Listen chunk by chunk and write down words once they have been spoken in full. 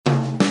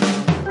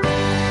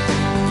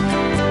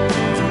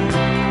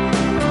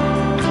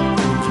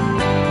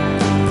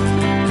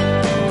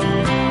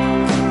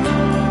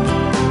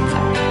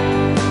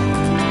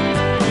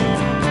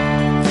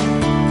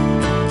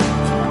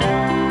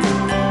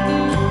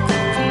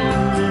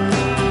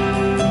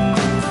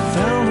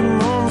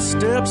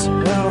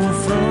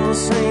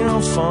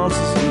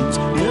responses. He was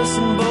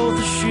missing both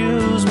the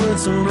shoes with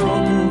some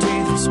broken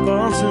teeth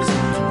responses.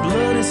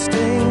 Bloody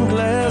stained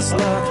glass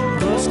like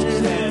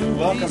busted. And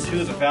welcome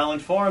to the Fallon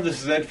Forum.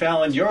 This is Ed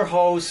Fallon, your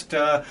host.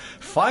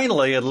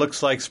 Finally, it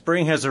looks like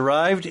spring has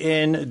arrived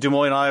in Des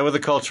Moines, Iowa, the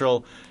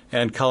cultural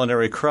and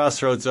culinary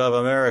crossroads of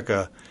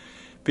America.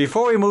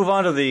 Before we move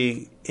on to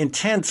the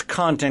intense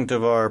content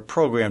of our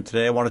program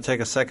today, I want to take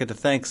a second to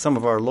thank some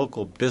of our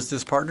local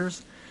business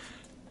partners.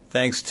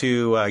 Thanks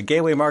to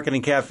Gateway Market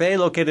and Cafe,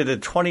 located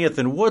at 20th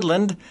and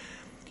Woodland.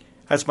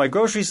 That's my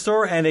grocery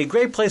store and a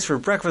great place for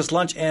breakfast,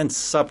 lunch, and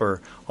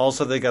supper.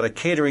 Also, they got a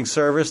catering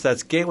service.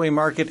 That's Gateway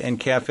Market and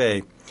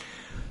Cafe.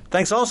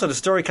 Thanks also to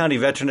Story County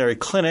Veterinary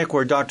Clinic,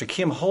 where Dr.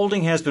 Kim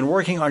Holding has been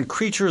working on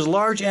creatures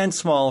large and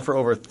small for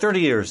over 30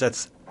 years.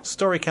 That's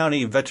Story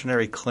County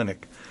Veterinary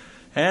Clinic.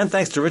 And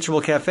thanks to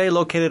Ritual Cafe,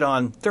 located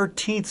on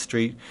 13th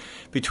Street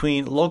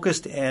between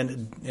Locust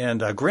and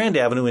Grand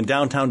Avenue in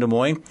downtown Des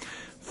Moines.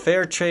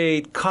 Fair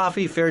trade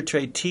coffee, fair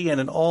trade tea,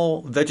 and an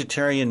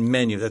all-vegetarian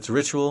menu. That's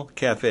Ritual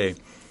Cafe.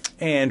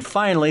 And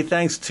finally,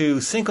 thanks to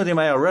Cinco de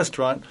Mayo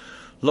Restaurant,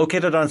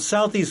 located on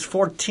Southeast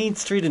 14th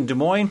Street in Des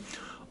Moines.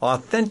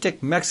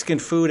 Authentic Mexican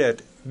food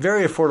at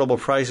very affordable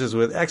prices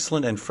with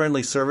excellent and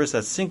friendly service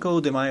at Cinco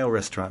de Mayo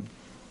Restaurant.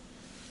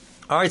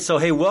 All right, so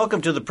hey,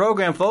 welcome to the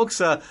program,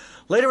 folks.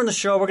 Later in the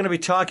show, we're going to be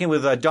talking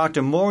with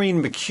Dr.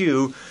 Maureen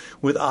McCue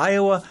with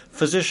Iowa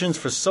Physicians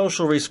for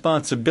Social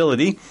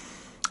Responsibility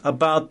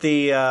about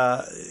the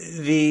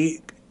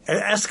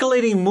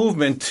escalating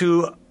movement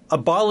to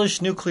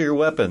abolish nuclear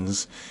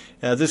weapons.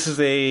 This is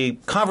a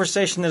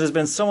conversation that has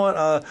been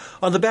somewhat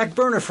on the back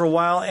burner for a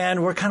while,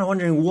 and we're kind of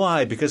wondering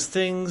why, because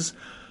things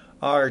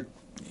are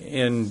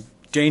in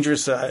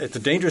dangerous. It's a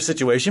dangerous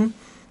situation.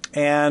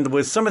 And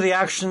with some of the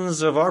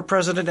actions of our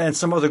president and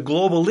some other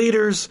global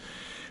leaders,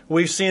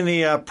 we've seen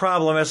the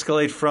problem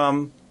escalate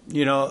from,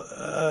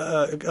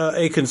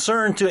 a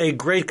concern to a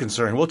great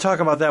concern. We'll talk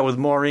about that with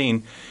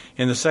Maureen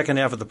in the second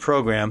half of the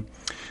program.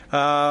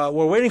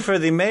 We're waiting for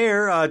the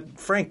mayor,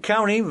 Frank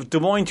Cownie of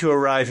Des Moines, to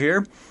arrive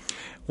here.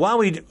 While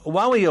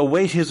we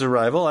await his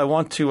arrival, I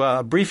want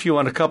to brief you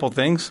on a couple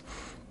things.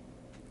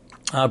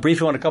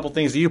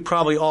 That you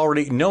probably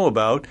already know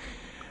about.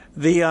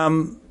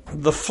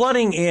 The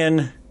flooding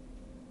in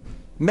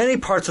many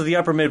parts of the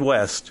upper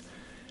Midwest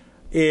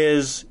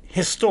is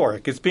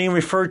historic. It's being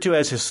referred to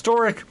as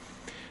historic,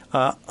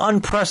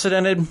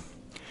 unprecedented,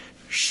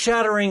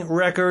 shattering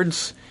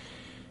records.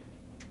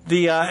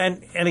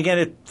 And again,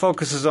 it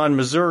focuses on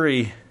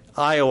Missouri,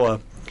 Iowa,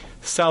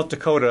 South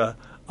Dakota,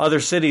 other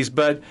cities,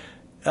 but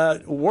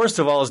worst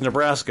of all is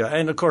Nebraska.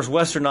 And, of course,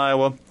 western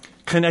Iowa,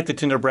 connected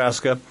to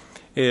Nebraska,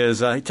 is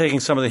taking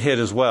some of the hit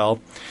as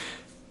well.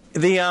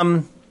 The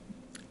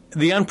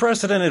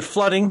unprecedented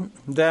flooding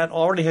that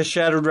already has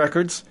shattered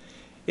records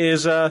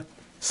is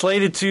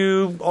slated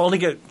to only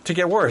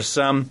get worse.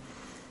 The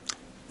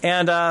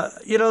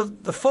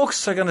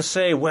folks are going to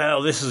say,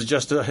 well, this is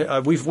just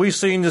we've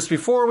seen this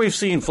before. We've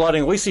seen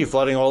flooding. We see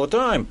flooding all the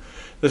time.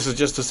 This is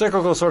just a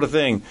cyclical sort of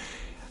thing.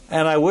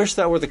 And I wish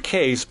that were the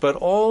case, but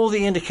all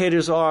the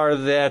indicators are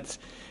that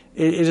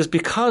it is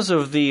because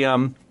of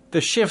the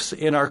shifts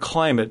in our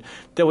climate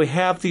that we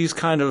have these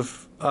kind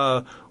of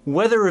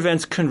weather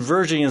events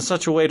converging in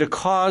such a way to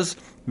cause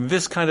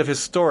this kind of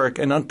historic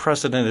and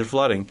unprecedented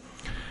flooding.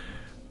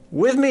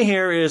 With me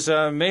here is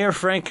Mayor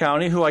Frank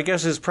Cownie, who I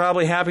guess is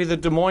probably happy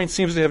that Des Moines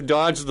seems to have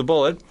dodged the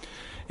bullet.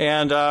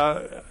 And,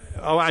 the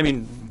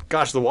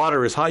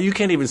water is high. You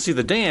can't even see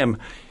the dam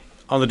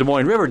on the Des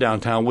Moines River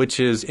downtown, which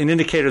is an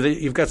indicator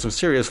that you've got some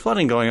serious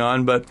flooding going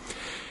on. But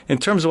in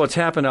terms of what's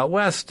happened out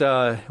west,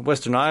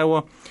 western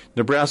Iowa,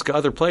 Nebraska,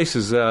 other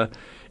places,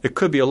 it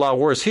could be a lot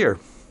worse here.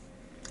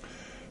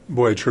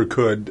 Boy, it sure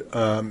could.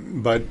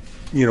 But,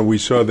 we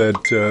saw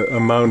that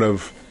amount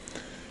of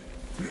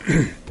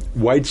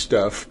white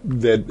stuff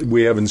that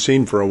we haven't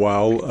seen for a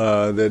while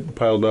that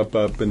piled up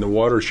in the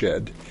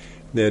watershed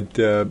that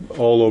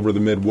all over the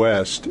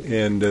Midwest,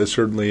 and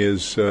certainly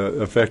has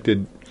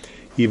affected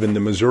even the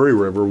Missouri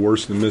River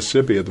worse than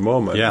Mississippi at the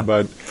moment. Yeah,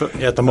 but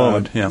at the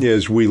moment,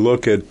 as we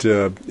look at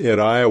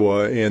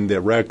Iowa and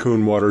the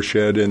Raccoon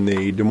watershed and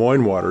the Des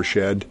Moines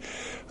watershed,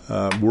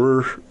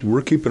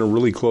 we're keeping a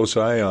really close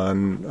eye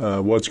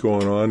on what's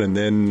going on, and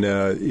then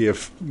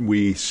if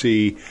we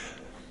see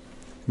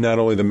not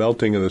only the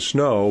melting of the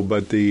snow,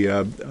 but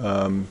the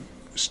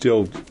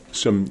still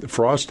some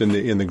frost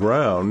in the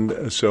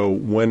ground. So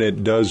when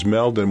it does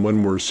melt and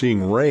when we're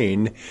seeing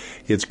rain,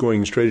 it's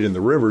going straight in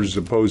the rivers as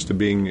opposed to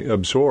being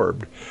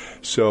absorbed.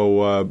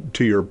 So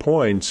to your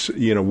points,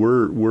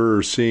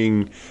 we're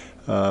seeing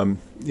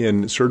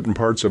in certain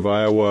parts of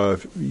Iowa,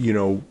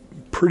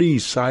 pretty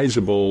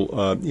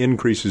sizable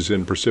increases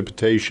in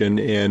precipitation,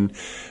 and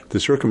the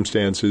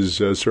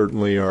circumstances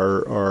certainly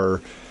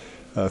are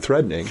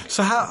threatening.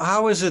 So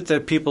how is it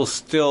that people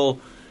still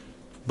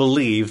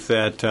believe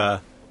that the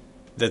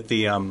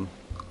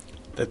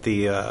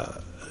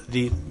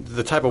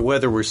type of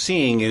weather we're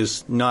seeing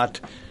is not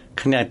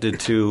connected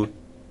to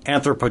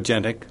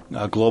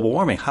anthropogenic global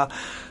warming?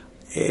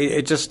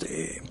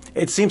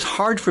 it seems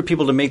hard for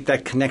people to make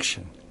that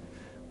connection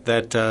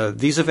that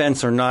these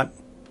events are not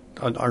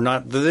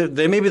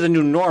they may be the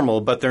new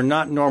normal, but they're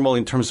not normal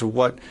in terms of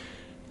what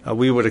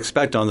we would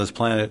expect on this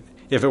planet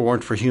if it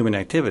weren't for human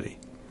activity.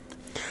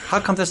 How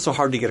come that's so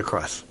hard to get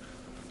across?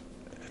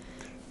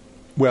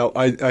 Well,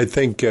 I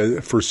think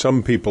for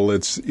some people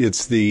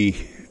it's the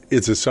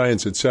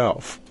science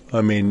itself.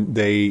 I mean,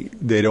 they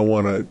don't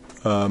want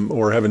to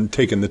or haven't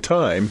taken the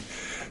time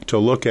to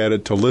look at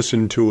it, to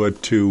listen to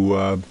it,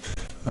 to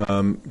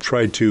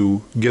try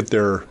to get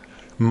their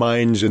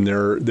minds and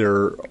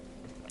their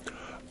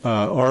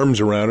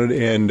arms around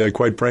it, and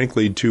quite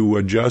frankly, to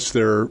adjust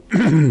their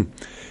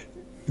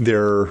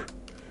their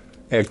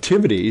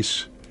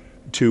activities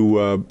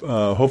to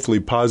hopefully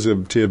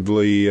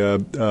positively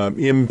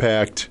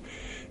impact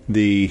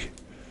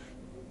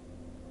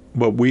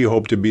what we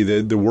hope to be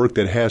the work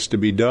that has to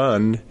be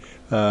done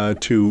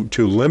to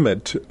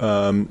limit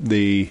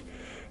the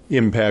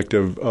impact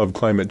of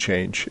climate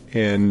change.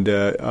 And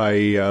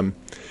I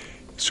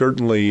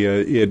certainly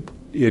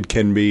it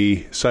can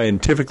be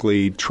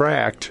scientifically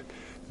tracked,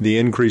 the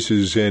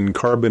increases in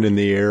carbon in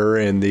the air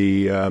and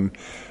the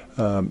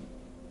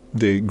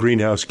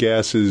greenhouse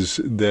gases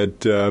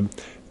that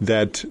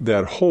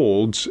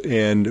holds,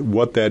 and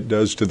what that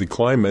does to the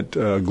climate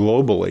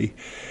globally.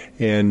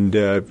 And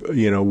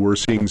we're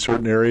seeing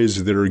certain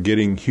areas that are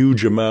getting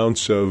huge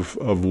amounts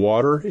of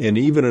water, and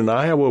even in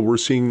Iowa, we're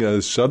seeing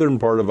a southern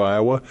part of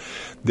Iowa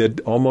that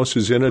almost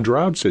is in a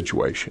drought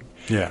situation.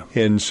 Yeah,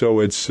 and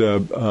so it's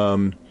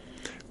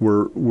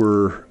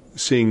we're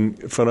seeing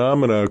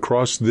phenomena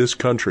across this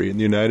country in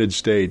the United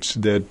States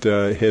that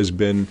has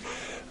been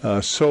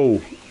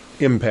so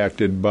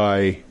impacted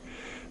by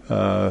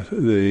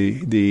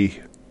the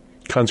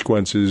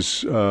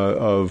consequences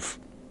of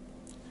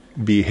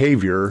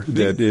behavior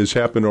that has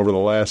happened over the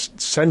last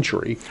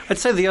century. I'd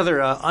say the other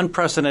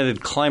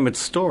unprecedented climate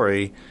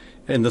story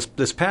in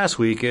this past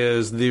week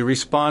is the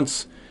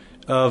response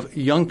of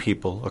young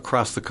people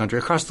across the country,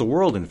 across the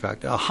world, in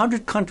fact.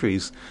 100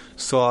 countries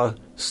saw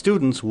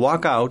students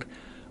walk out,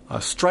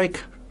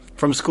 strike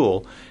from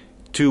school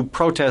to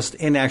protest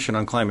inaction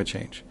on climate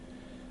change.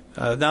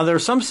 Now, there are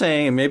some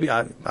saying, and maybe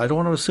I don't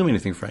want to assume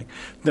anything, Frank.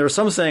 There are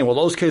some saying, well,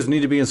 those kids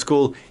need to be in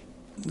school.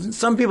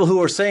 Some people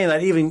who are saying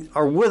that even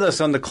are with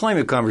us on the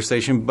climate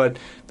conversation, but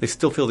they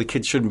still feel the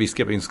kids shouldn't be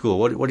skipping school.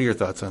 What are your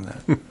thoughts on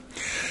that?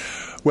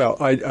 Well,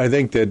 I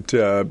think that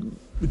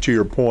to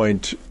your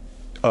point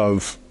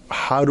of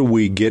how do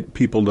we get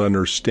people to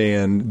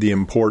understand the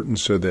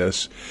importance of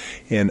this,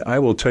 and I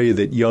will tell you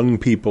that young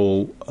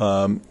people,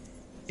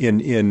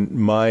 in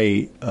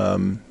my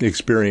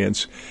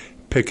experience,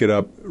 pick it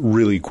up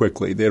really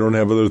quickly. They don't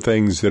have other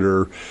things that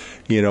are,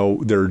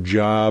 their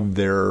job,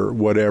 their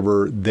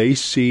whatever. They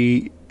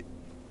see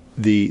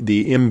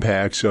the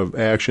impacts of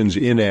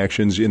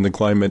inactions in the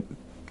climate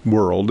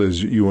world,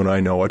 as you and I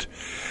know it.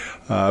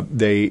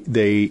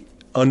 They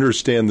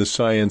understand the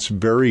science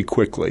very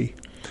quickly,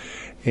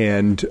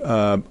 and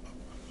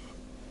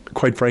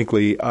quite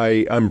frankly,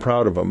 I'm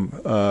proud of them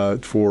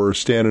for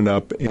standing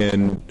up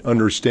and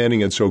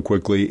understanding it so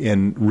quickly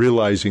and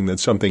realizing that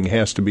something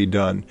has to be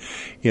done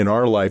in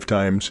our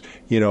lifetimes.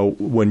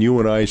 When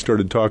you and I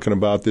started talking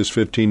about this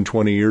 15,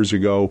 20 years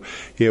ago,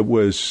 it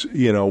was,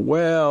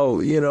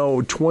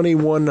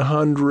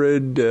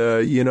 2100,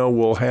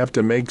 we'll have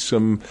to make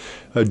some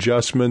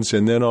adjustments.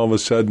 And then all of a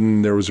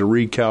sudden there was a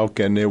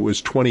recalc and it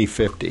was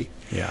 2050.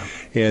 Yeah.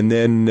 And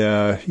then,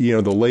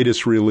 the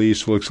latest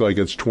release looks like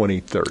it's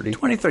 2030.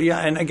 2030, yeah.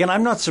 And again,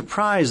 I'm not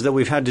surprised that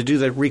we've had to do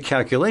that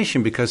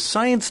recalculation because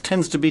science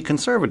tends to be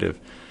conservative.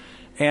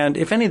 And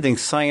if anything,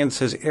 science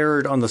has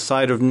erred on the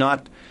side of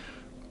not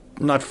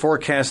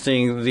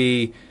forecasting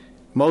the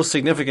most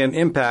significant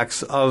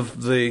impacts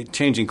of the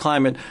changing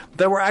climate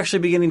that we're actually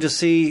beginning to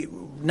see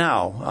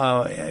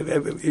now,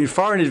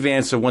 far in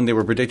advance of when they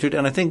were predicted.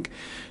 And I think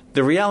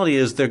the reality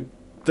is they're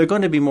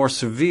going to be more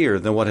severe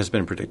than what has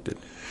been predicted.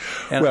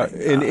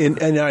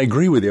 And I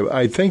agree with you.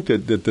 I think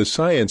that the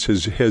science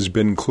has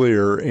been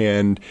clear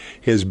and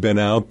has been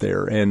out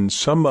there, and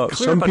some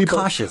people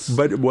cautious.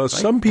 But right?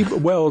 Some people.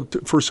 Well,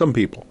 for some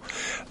people,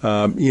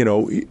 I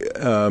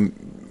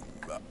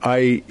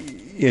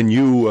and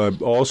you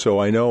also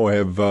I know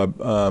have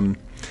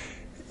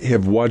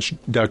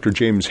watched Dr.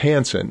 James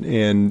Hansen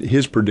and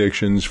his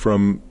predictions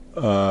from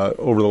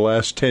over the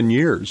last 10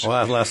 years.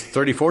 Well, the last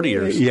 30, 40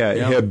 years. Yeah,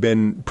 have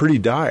been pretty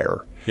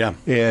dire. Yeah.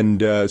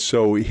 And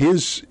so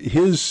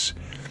his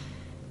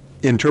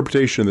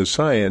interpretation of the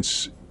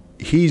science,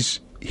 I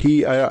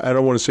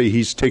don't want to say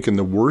he's taken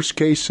the worst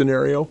case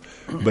scenario,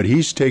 but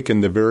he's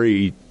taken the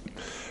very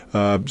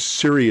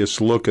serious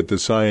look at the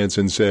science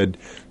and said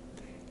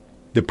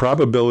the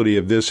probability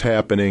of this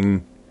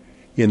happening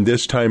in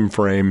this time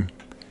frame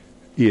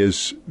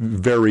is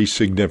very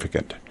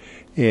significant.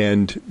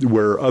 And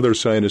where other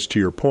scientists, to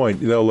your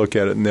point, they'll look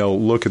at it and they'll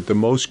look at the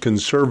most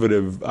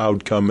conservative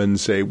outcome and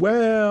say,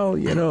 well,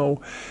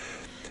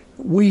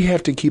 we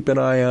have to keep an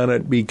eye on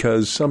it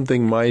because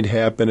something might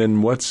happen,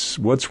 and what's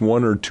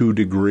 1 or 2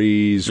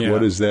 degrees? Yeah.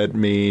 What does that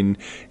mean?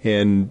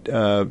 And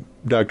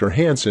Dr.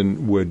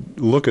 Hansen would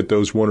look at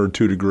those 1 or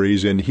 2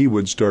 degrees, and he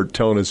would start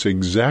telling us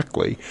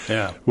exactly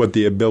what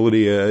the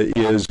ability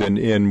is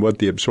and what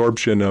the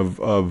absorption of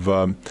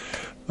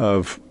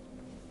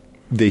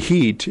the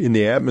heat in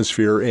the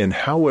atmosphere and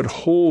how it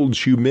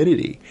holds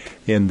humidity.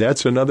 And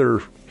that's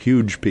another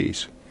huge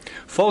piece.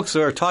 Folks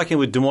are talking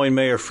with Des Moines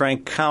Mayor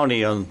Frank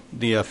Cownie on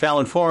the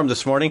Fallon Forum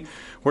this morning.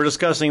 We're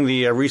discussing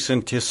the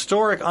recent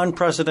historic,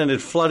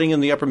 unprecedented flooding in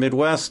the upper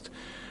Midwest,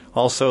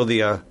 also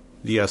the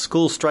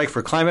school strike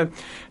for climate.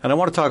 And I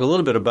want to talk a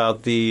little bit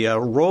about the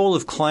role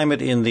of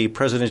climate in the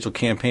presidential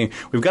campaign.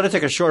 We've got to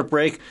take a short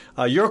break.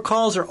 Your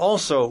calls are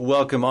also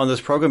welcome on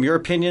this program. Your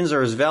opinions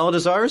are as valid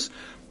as ours,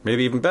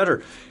 maybe even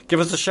better. Give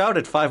us a shout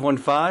at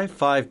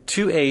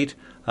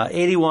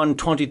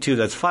 515-528-8122.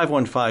 That's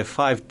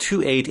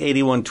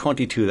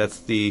 515-528-8122. That's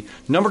the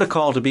number to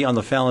call to be on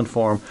the Fallon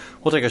Forum.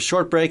 We'll take a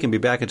short break and be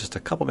back in just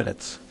a couple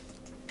minutes.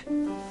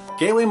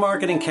 Gateway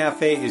Market and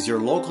Cafe is your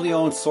locally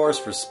owned source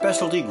for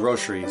specialty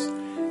groceries.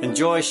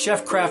 Enjoy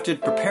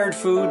chef-crafted prepared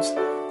foods,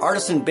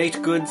 artisan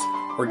baked goods,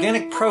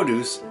 organic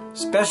produce,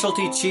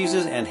 specialty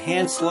cheeses, and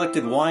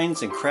hand-selected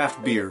wines and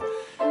craft beer.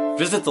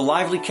 Visit the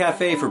lively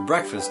cafe for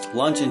breakfast,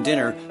 lunch, and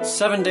dinner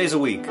 7 days a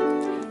week.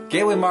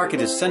 Gateway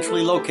Market is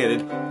centrally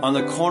located on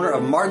the corner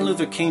of Martin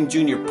Luther King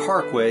Jr.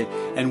 Parkway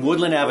and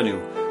Woodland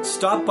Avenue.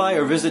 Stop by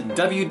or visit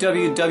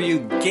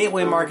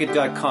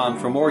www.gatewaymarket.com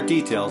for more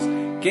details.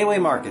 Gateway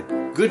Market.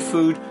 Good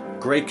food,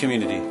 great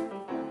community.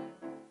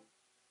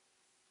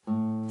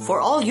 For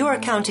all your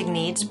accounting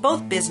needs,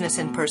 both business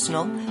and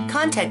personal,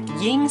 contact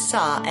Ying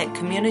Sa at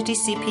Community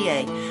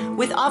CPA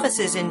with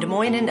offices in Des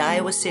Moines and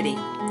Iowa City.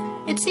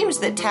 It seems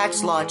that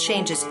tax law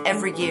changes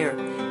every year.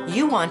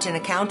 You want an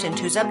accountant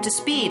who's up to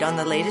speed on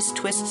the latest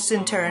twists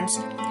and turns,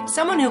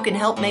 someone who can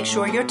help make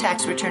sure your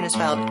tax return is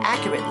filed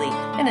accurately,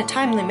 in a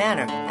timely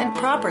manner, and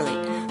properly,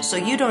 so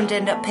you don't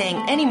end up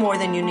paying any more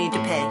than you need to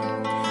pay.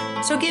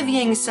 So give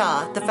Ying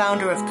Sa, the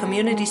founder of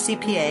Community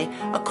CPA,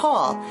 a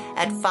call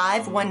at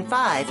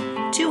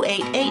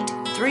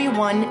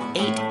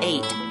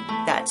 515-288-3188.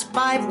 That's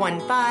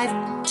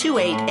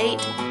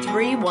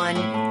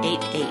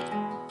 515-288-3188.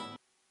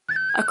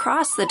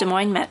 Across the Des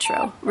Moines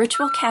Metro,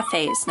 Ritual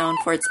Cafe is known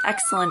for its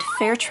excellent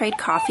fair trade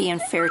coffee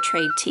and fair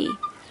trade tea.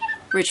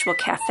 Ritual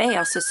Cafe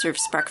also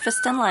serves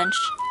breakfast and lunch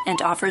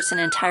and offers an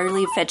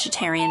entirely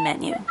vegetarian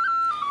menu.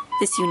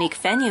 This unique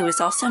venue is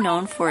also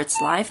known for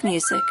its live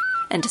music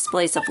and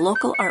displays of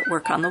local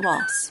artwork on the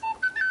walls.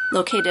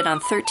 Located on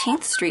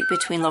 13th Street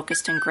between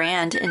Locust and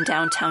Grand in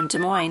downtown Des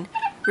Moines,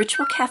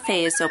 Ritual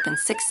Cafe is open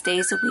 6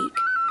 days a week.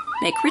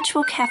 Make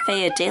Ritual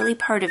Cafe a daily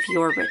part of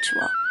your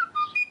ritual.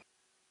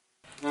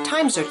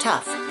 Times are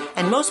tough,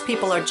 and most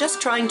people are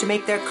just trying to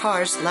make their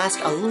cars last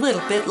a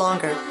little bit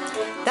longer.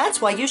 That's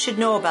why you should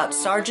know about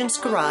Sargent's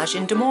Garage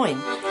in Des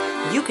Moines.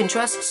 You can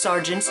trust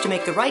Sargent's to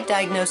make the right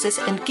diagnosis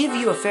and give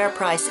you a fair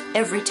price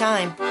every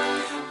time.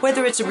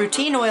 Whether it's a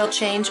routine oil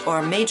change or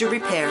a major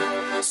repair,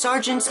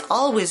 Sargent's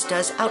always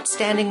does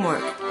outstanding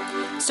work.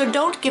 So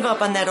don't give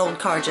up on that old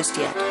car just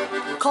yet.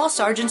 Call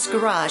Sargent's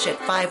Garage at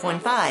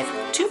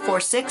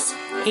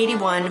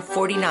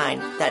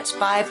 515-246-8149. That's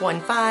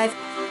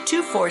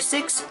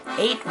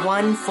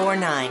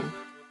 515-246-8149.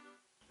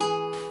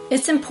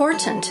 It's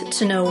important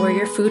to know where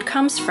your food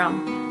comes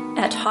from.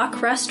 At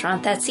Hawk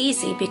Restaurant, that's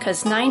easy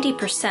because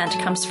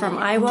 90% comes from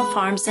Iowa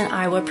farms and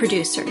Iowa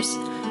producers.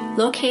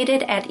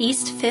 Located at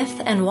East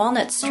 5th and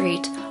Walnut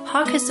Street,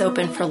 Hawk is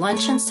open for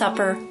lunch and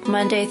supper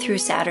Monday through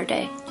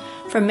Saturday.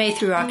 From May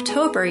through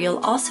October, you'll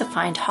also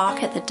find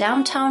Hawk at the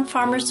Downtown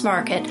Farmers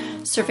Market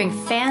serving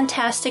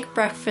fantastic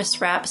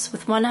breakfast wraps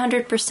with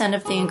 100%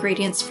 of the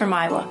ingredients from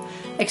Iowa,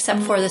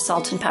 except for the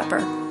salt and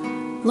pepper.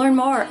 Learn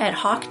more at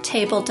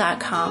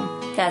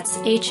hawktable.com. That's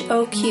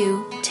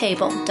HOQ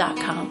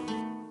table.com.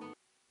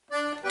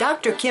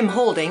 Dr. Kim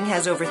Holding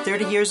has over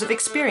 30 years of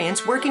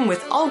experience working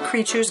with all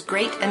creatures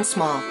great and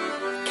small.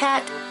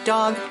 Cat,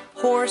 dog,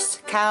 horse,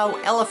 cow,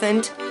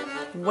 elephant.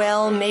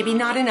 Well, maybe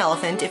not an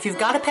elephant. If you've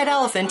got a pet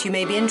elephant, you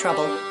may be in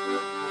trouble.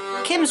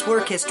 Kim's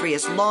work history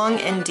is long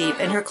and deep,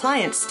 and her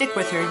clients stick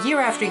with her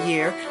year after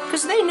year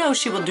because they know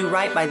she will do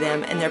right by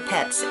them and their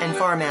pets and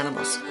farm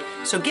animals.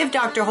 So give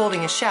Dr.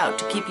 Holding a shout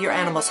to keep your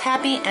animals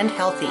happy and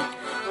healthy.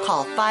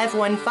 Call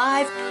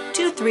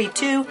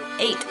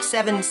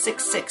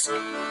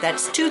 515-232-8766.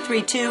 That's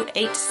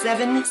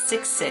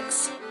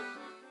 232-8766.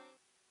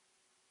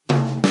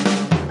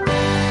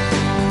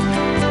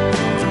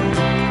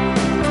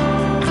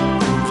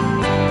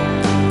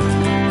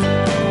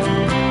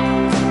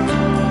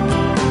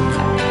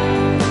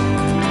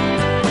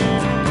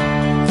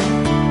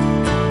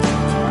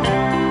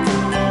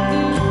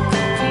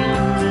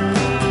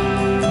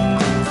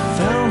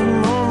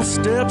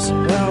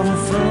 Out in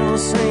front of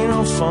St.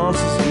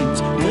 Alphonsus,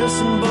 he's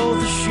missing both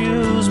the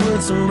shoes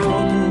with some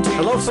broken teeth.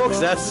 Hello, folks.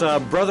 That's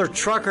Brother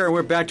Trucker.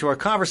 We're back to our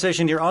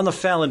conversation here on the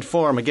Fallon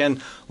Forum. Again,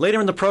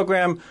 later in the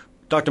program,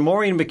 Dr.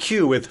 Maureen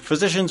McCue with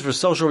Physicians for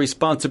Social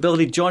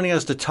Responsibility, joining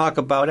us to talk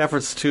about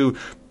efforts to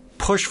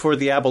push for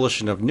the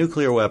abolition of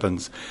nuclear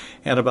weapons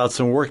and about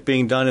some work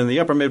being done in the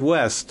upper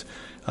Midwest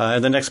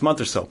in the next month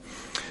or so.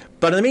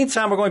 But in the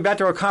meantime, we're going back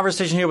to our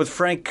conversation here with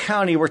Frank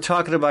Cownie. We're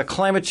talking about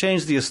climate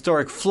change, the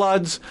historic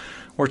floods.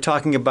 We're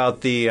talking about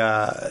the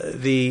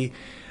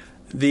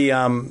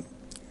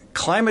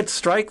climate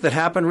strike that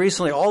happened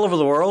recently all over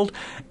the world.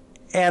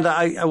 And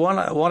I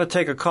want to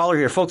take a caller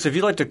here. Folks, if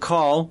you'd like to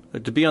call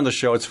to be on the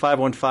show, it's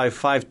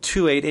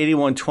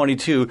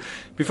 515-528-8122.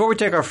 Before we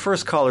take our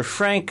first caller,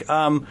 Frank,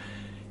 the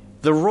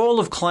role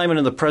of climate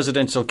in the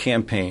presidential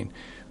campaign,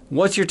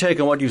 what's your take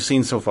on what you've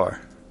seen so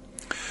far?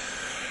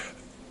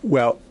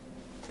 Well,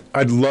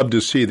 I'd love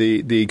to see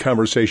the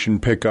conversation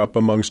pick up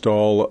amongst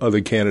all other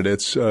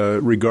candidates,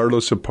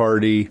 regardless of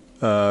party,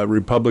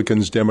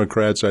 Republicans,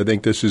 Democrats. I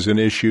think this is an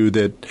issue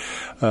that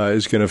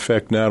is going to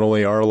affect not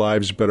only our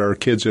lives, but our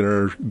kids and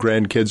our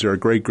grandkids, our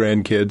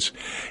great-grandkids.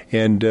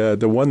 And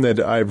the one that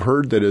I've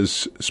heard that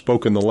has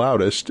spoken the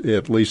loudest,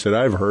 at least that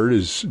I've heard,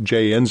 is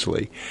Jay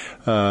Inslee.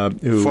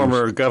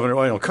 Former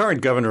governor,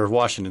 current governor of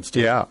Washington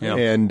State. Yeah.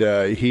 And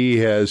he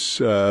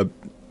has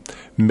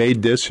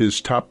made this his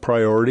top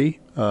priority.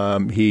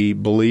 He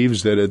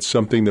believes that it's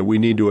something that we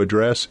need to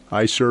address.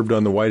 I served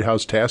on the White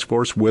House task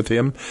force with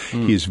him.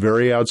 He's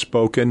very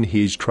outspoken.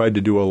 He's tried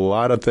to do a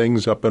lot of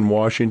things up in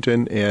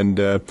Washington, and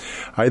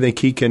I think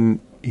he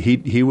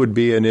would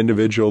be an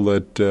individual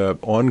that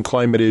on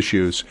climate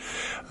issues.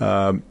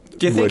 Do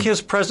you think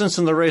his presence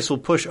in the race will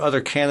push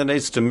other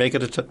candidates to make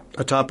it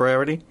a top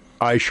priority?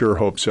 I sure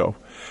hope so,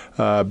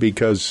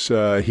 because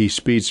he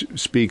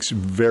speaks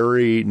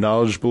very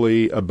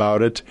knowledgeably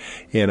about it,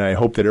 and I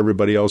hope that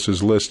everybody else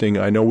is listening.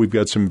 I know we've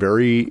got some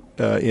very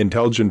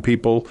intelligent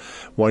people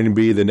wanting to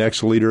be the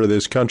next leader of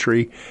this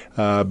country,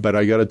 but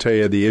I got to tell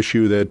you, the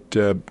issue that,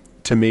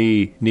 to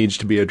me, needs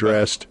to be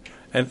addressed.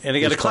 And I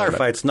got to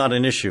clarify, it's not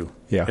an issue.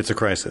 Yeah. It's a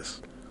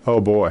crisis.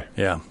 Oh, boy.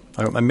 Yeah,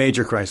 a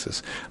major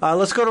crisis.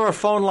 Let's go to our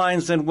phone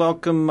lines and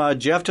welcome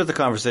Jeff to the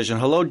conversation.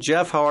 Hello,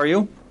 Jeff. How are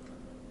you?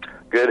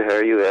 Good. How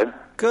are you, Ed?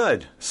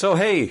 Good. So,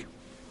 hey,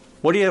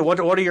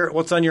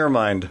 what's on your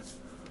mind?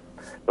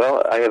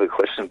 Well, I have a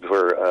question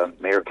for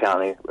Mayor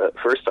Cownie.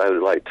 First, I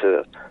would like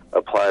to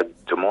applaud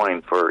Des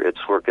Moines for its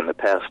work in the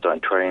past on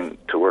trying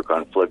to work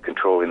on flood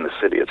control in the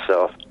city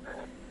itself.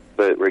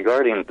 But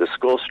regarding the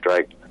school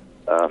strike,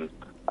 I'm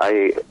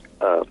a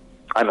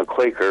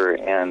Quaker,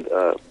 and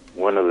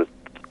one of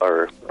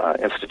our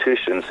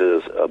institutions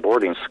is a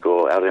boarding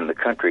school out in the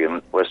country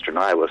in western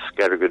Iowa,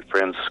 Scattergood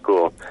Friends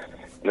School.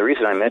 And the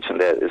reason I mention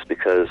that is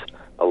because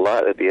a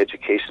lot of the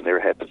education there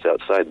happens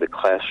outside the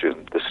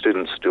classroom. The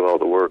students do all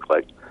the work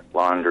like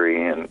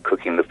laundry and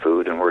cooking the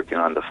food and working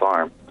on the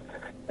farm.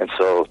 And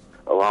so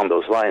along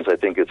those lines, I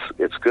think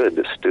it's good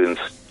that students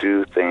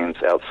do things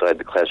outside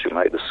the classroom,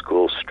 like the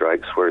school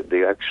strikes, where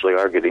they actually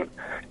are getting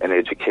an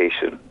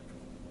education.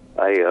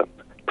 I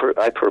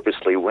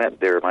purposely went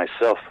there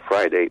myself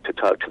Friday to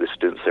talk to the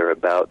students there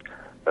about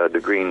the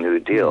Green New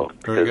Deal.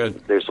 Very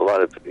good. There's a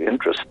lot of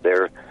interest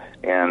there.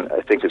 And I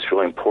think it's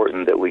really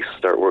important that we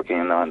start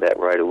working on that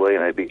right away.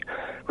 And I'd be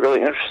really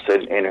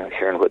interested in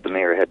hearing what the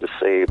mayor had to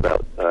say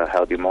about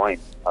how Des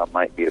Moines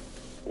might be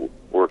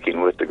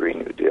working with the Green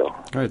New Deal.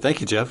 All right.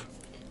 Thank you, Jeff.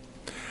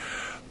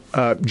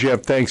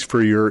 Jeff, thanks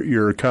for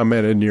your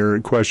comment and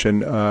your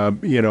question.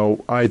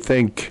 I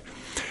think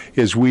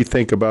as we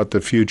think about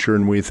the future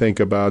and we think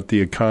about the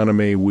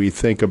economy, we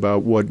think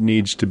about what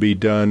needs to be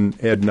done.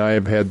 Ed and I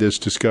have had this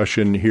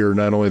discussion here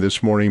not only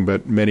this morning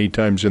but many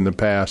times in the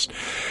past.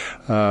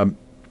 The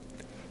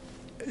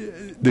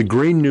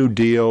Green New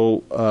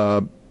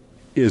Deal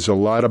is a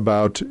lot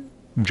about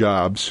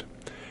jobs,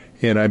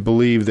 and I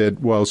believe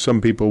that while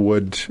some people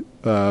would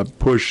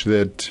push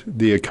that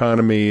the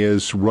economy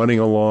is running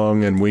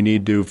along and we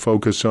need to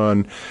focus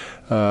on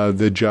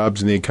the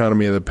jobs and the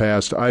economy of the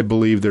past, I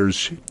believe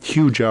there's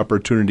huge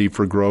opportunity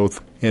for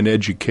growth and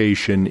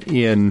education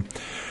in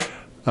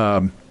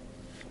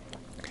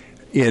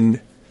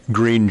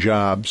green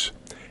jobs.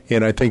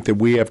 And I think that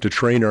we have to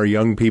train our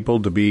young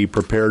people to be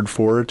prepared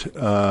for it.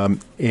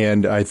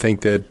 And I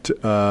think that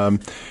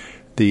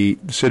the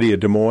city of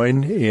Des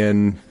Moines,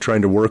 in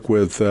trying to work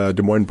with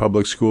Des Moines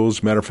Public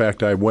Schools, matter of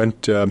fact, I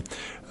went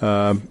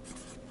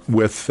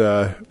with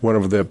one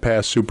of the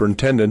past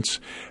superintendents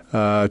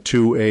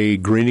to a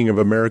greening of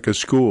America's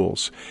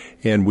schools,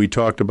 and we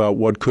talked about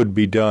what could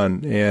be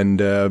done. And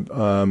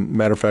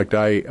matter of fact,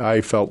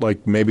 I felt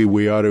like maybe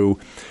we ought to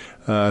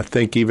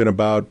think even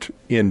about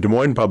in Des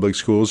Moines Public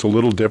Schools, a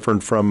little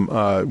different from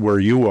where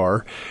you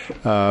are,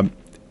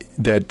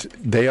 that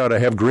they ought to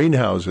have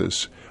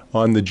greenhouses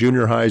on the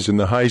junior highs and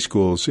the high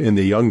schools, and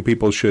the young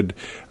people should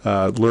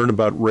learn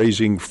about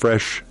raising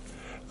fresh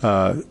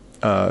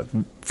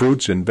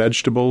fruits and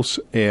vegetables,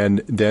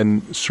 and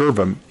then serve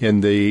them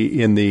in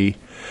the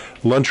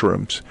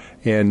lunchrooms.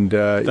 And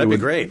that'd be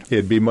great.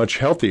 It'd be much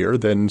healthier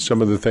than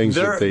some of the things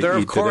that they eat today. There,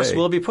 of course,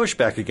 will be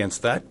pushback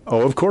against that.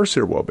 Oh, of course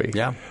there will be.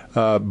 Yeah.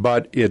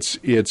 But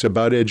it's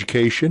about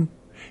education,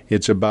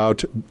 It's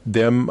about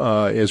them,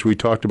 as we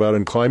talked about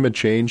in climate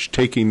change,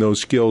 taking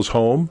those skills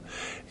home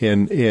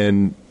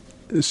and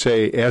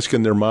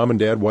asking their mom and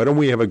dad, why don't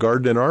we have a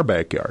garden in our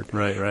backyard?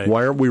 Right.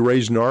 Why aren't we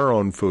raising our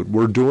own food?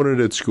 We're doing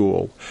it at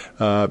school.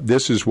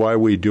 This is why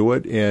we do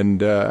it.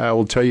 And I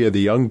will tell you,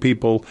 the young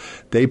people,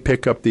 they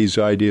pick up these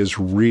ideas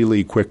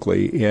really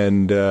quickly,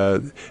 and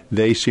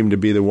they seem to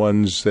be the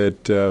ones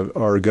that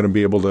are going to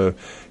be able to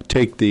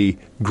take the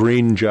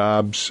green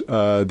jobs,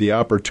 the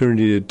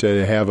opportunity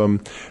to have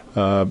them,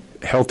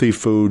 healthy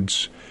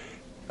foods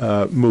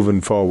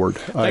moving forward.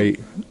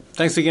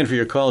 Thanks again for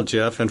your call,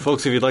 Jeff. And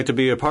folks, if you'd like to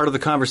be a part of the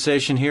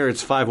conversation here,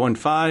 it's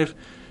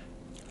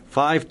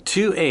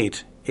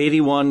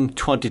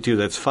 515-528-8122.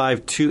 That's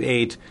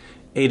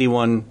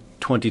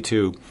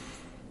 528-8122.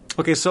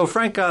 Okay, so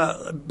Frank,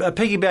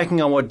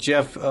 piggybacking on what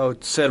Jeff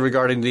said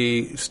regarding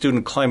the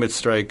student climate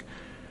strike,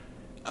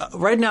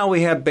 right now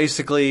we have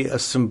basically a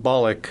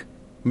symbolic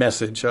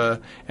message. And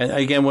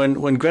again,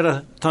 when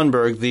Greta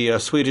Thunberg, the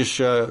Swedish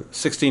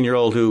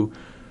 16-year-old who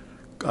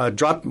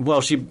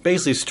she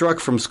basically struck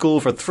from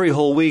school for 3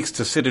 whole weeks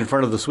to sit in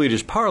front of the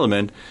Swedish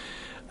Parliament,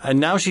 and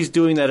now she's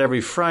doing that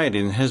every Friday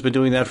and has been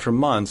doing that for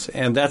months.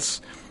 And that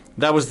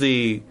was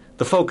the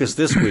focus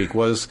this week,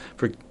 was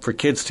for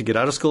kids to get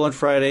out of school on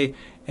Friday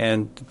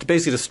and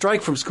basically to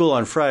strike from school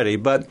on Friday.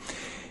 But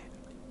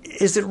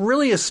is it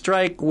really a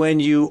strike when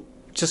you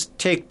just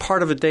take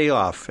part of a day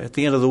off at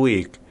the end of the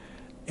week?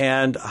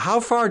 And how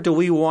far do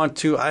we want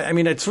to? I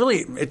mean, it's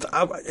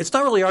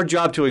not really our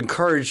job to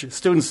encourage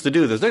students to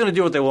do this. They're going to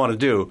do what they want to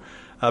do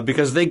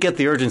because they get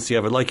the urgency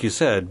of it, like you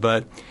said.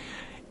 But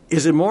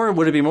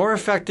would it be more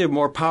effective,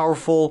 more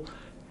powerful,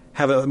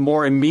 have a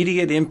more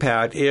immediate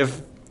impact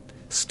if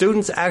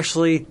students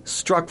actually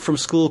struck from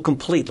school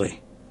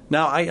completely?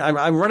 Now,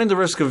 I'm running the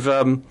risk of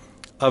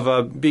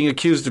being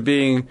accused of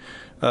being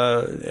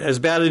as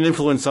bad an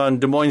influence on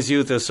Des Moines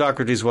youth as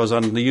Socrates was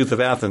on the youth of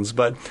Athens.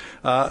 But,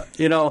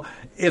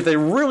 if they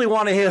really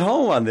want to hit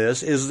home on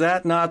this, is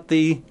that not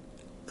the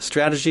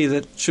strategy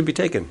that should be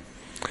taken?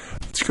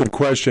 It's a good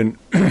question.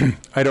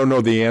 I don't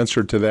know the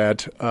answer to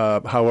that.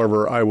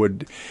 However, I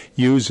would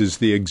use as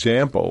the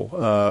example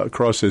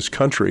across this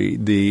country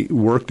the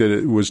work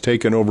that was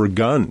taken over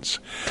guns,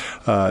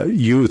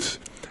 youth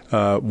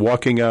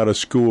walking out of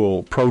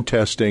school,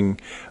 protesting,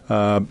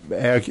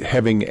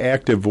 having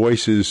active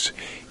voices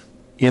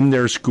in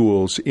their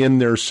schools, in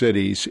their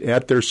cities,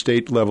 at their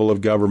state level of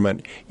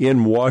government,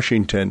 in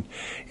Washington.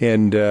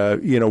 And,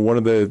 one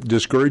of the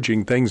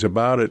discouraging things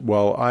about it,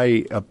 while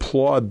I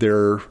applaud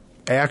their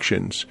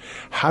actions,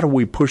 how do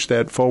we push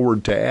that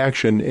forward to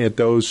action at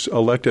those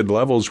elected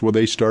levels where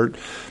they start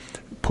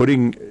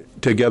putting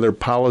together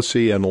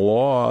policy and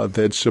law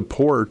that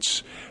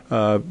supports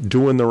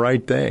doing the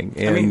right thing?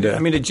 And,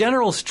 a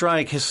general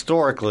strike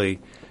historically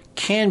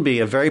can be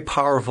a very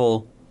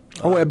powerful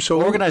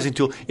absolutely. Organizing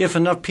tool if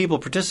enough people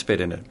participate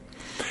in it.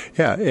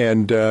 Yeah,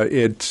 and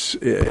and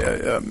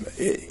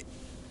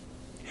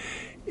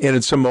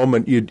at some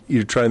moment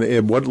you're trying to,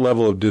 at what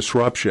level of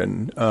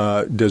disruption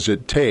does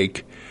it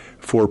take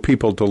for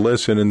people to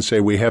listen and say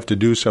we have to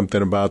do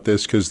something about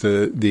this because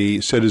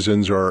the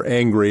citizens are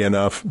angry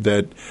enough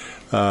that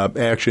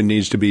action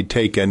needs to be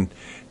taken,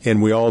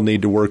 and we all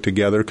need to work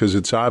together because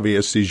it's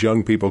obvious these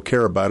young people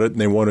care about it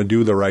and they want to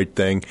do the right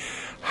thing.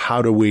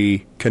 How do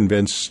we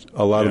convince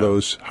a lot of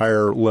those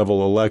higher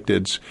level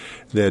electeds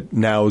that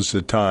now's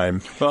the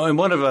time? Well, and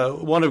one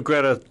of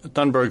Greta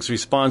Thunberg's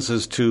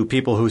responses to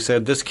people who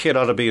said this kid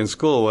ought to be in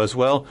school was,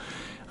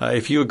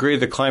 if you agree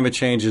that climate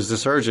change is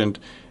this urgent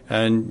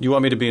and you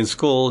want me to be in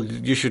school,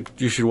 you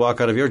should walk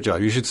out of your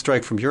job. You should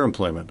strike from your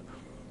employment.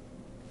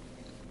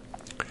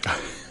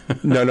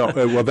 No.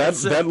 Well,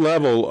 that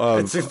level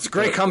of it's a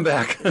great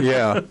comeback.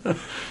 Yeah.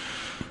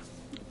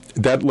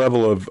 That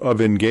level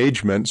of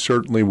engagement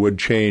certainly would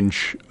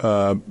change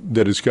the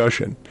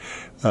discussion,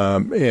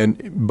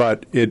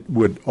 but it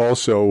would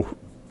also.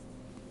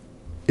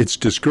 It's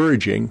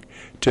discouraging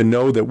to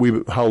know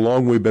that how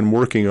long we've been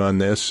working on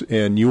this,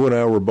 and you and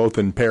I were both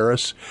in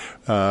Paris.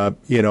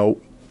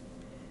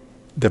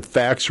 The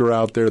facts are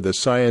out there, the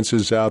science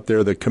is out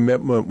there, the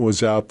commitment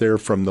was out there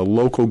from the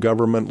local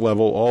government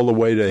level all the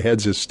way to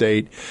heads of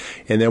state,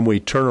 and then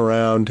we turn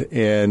around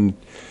and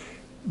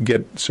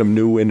get some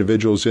new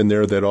individuals in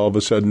there that all of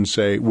a sudden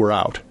say, we're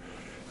out.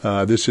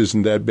 This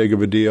isn't that big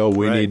of a deal.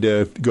 We need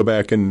to go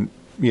back and,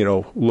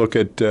 look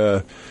at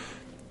the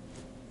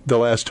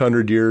last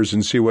 100 years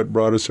and see what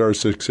brought us our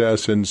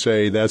success and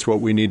say that's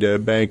what we need to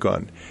bank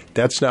on.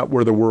 That's not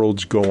where the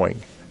world's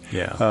going.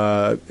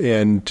 Yeah.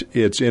 And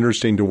it's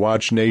interesting to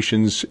watch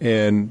nations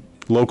and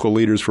local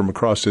leaders from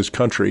across this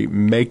country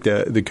make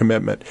the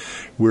commitment.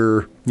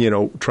 We're,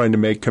 trying to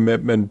make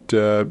commitment,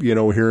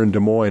 here in Des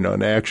Moines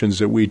on actions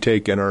that we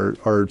take in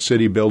our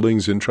city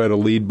buildings and try to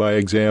lead by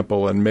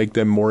example and make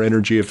them more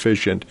energy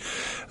efficient,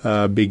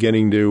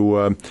 beginning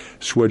to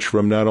switch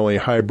from not only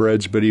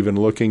hybrids but even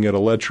looking at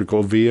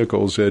electrical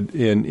vehicles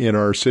in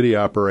our city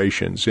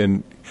operations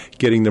and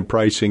getting the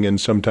pricing, and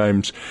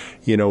sometimes,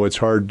 it's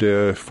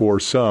hard for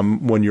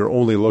some, when you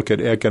only look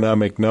at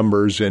economic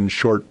numbers and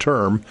short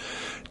term,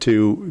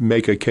 to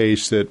make a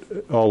case that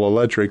all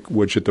electric,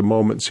 which at the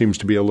moment seems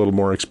to be a little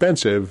more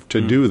expensive,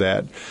 to do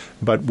that.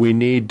 But we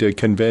need to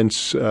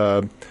convince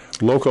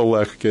local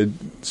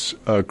electeds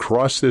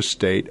across this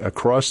state,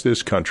 across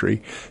this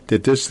country,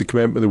 that this is the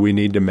commitment that we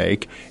need to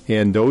make,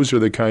 and those are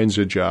the kinds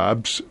of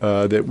jobs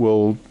that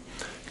will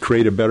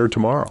create a better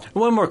tomorrow.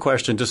 One more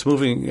question, just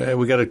moving,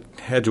 we got to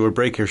head to a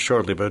break here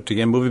shortly, but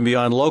again, moving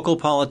beyond local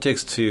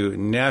politics to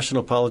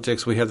national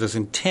politics, we have this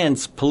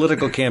intense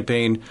political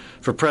campaign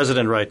for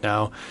president right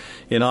now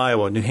in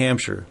Iowa, New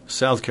Hampshire,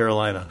 South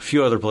Carolina, a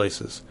few other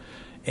places.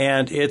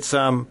 And it's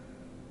a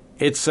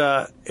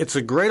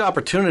great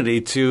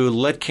opportunity to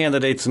let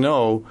candidates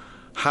know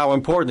how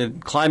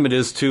important climate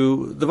is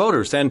to the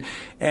voters. And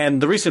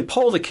the recent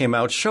poll that came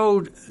out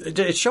showed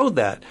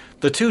that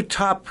the two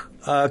top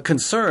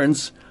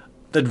concerns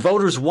that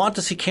voters want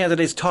to see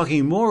candidates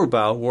talking more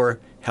about were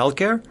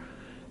healthcare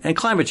and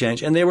climate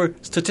change, and they were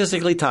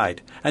statistically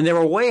tied, and they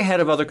were way ahead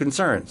of other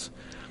concerns.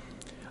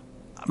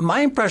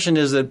 My impression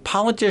is that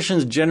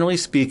politicians, generally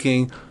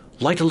speaking,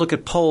 like to look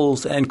at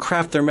polls and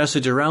craft their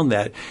message around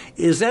that.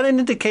 Is that an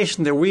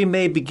indication that we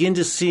may begin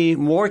to see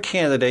more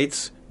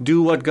candidates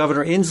do what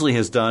Governor Inslee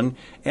has done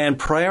and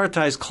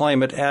prioritize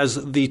climate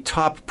as the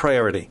top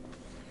priority?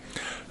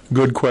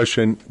 Good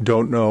question.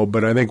 Don't know.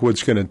 But I think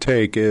what's going to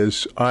take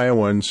is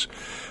Iowans,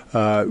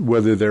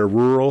 whether they're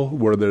rural,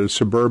 whether they're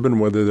suburban,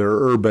 whether they're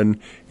urban,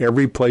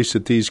 every place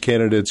that these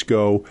candidates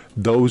go,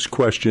 those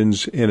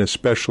questions, and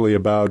especially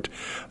about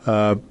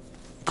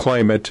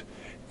climate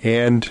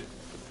and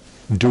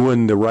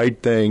doing the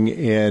right thing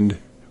and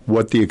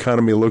what the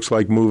economy looks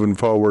like moving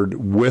forward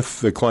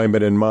with the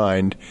climate in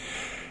mind,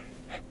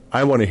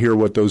 I want to hear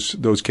what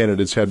those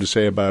candidates have to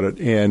say about it.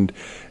 And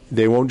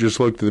they won't just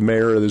look to the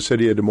mayor of the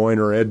city of Des Moines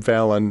or Ed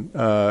Fallon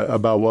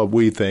about what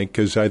we think,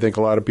 because I think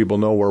a lot of people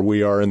know where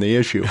we are in the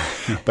issue.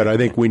 But I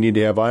think we need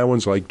to have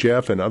Iowans like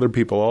Jeff and other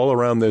people all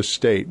around this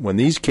state. When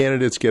these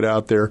candidates get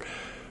out there,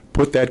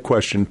 put that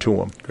question to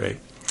them. Great.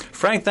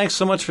 Frank, thanks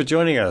so much for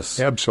joining us.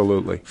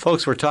 Absolutely.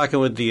 Folks, we're talking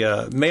with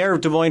the mayor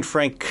of Des Moines,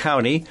 Frank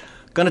Cownie.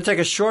 Going to take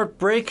a short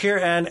break here,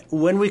 and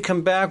when we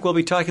come back, we'll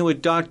be talking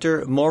with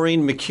Dr.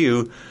 Maureen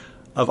McCue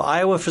of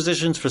Iowa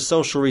Physicians for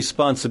Social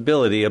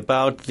Responsibility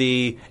about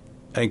the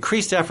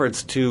increased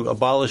efforts to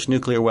abolish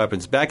nuclear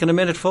weapons. Back in a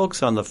minute,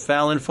 folks, on the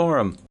Fallon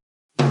Forum.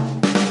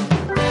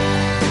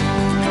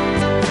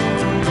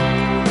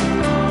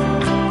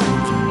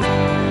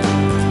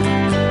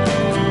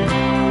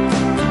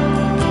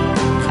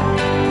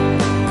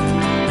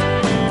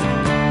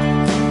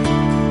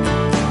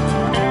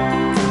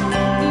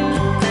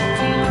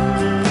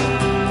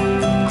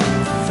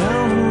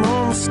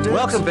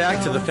 Welcome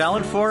back to the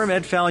Fallon Forum.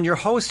 Ed Fallon, your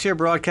host here,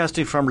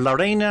 broadcasting from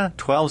Lorena,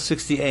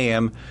 1260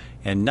 AM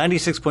and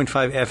 96.5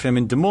 FM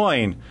in Des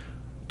Moines.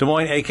 Des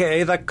Moines,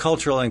 a.k.a. the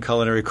cultural and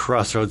culinary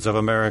crossroads of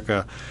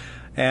America.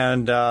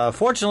 And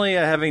fortunately,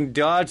 having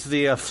dodged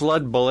the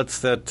flood bullets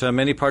that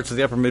many parts of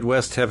the upper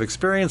Midwest have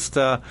experienced,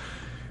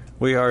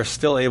 we are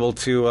still able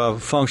to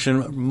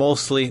function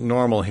mostly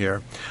normal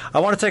here. I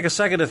want to take a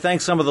second to thank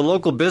some of the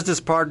local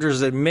business partners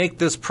that make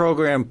this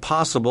program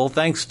possible.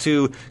 Thanks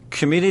to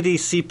Community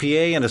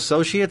CPA and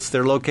Associates.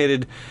 They're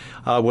located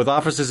with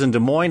offices in Des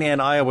Moines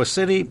and Iowa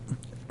City.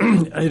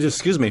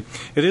 Excuse me.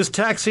 It is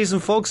tax season,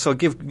 folks, so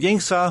give Ying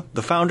Sa,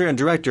 the founder and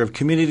director of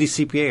Community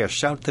CPA, a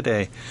shout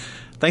today.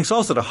 Thanks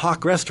also to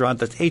Hawk Restaurant,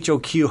 that's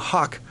H-O-Q,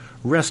 Hawk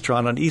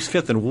Restaurant on East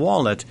 5th and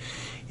Walnut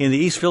in the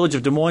East Village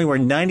of Des Moines, where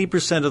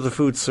 90% of the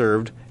food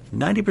served,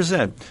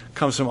 90%,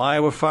 comes from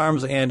Iowa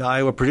farms and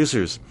Iowa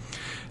producers.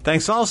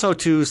 Thanks also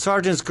to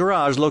Sergeant's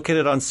Garage,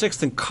 located on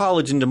 6th and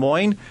College in Des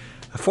Moines.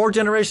 4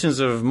 generations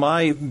of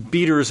my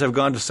beaters have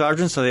gone to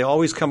Sergeant, so they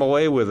always come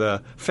away with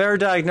a fair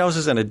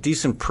diagnosis and a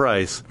decent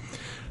price.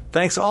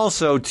 Thanks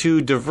also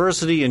to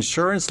Diversity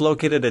Insurance,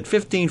 located at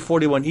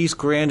 1541 East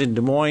Grand in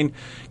Des Moines.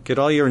 Get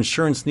all your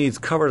insurance needs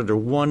covered under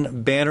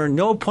one banner.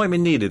 No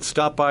appointment needed.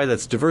 Stop by.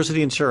 That's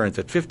Diversity Insurance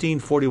at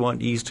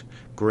 1541 East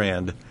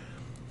Grand.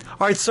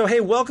 All right, so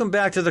hey, welcome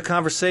back to the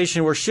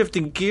conversation. We're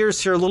shifting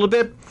gears here a little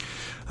bit,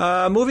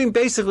 moving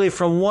basically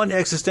from one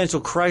existential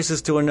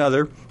crisis to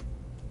another.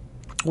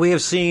 We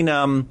have seen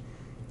an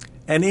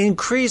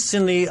increase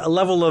in the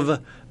level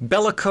of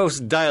bellicose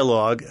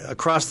dialogue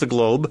across the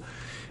globe.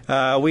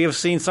 We have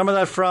seen some of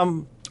that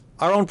from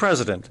our own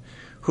president,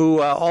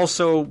 who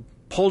also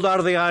pulled out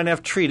of the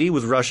INF treaty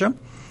with Russia,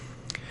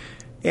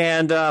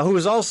 and who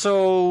is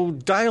also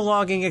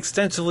dialoguing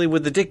extensively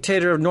with the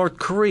dictator of North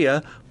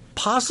Korea,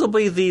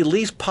 possibly the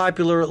least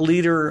popular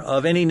leader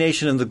of any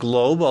nation in the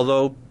globe,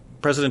 although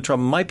President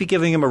Trump might be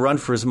giving him a run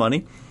for his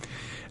money.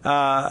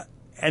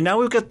 And now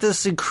we've got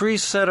this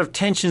increased set of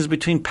tensions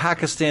between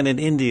Pakistan and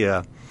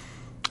India.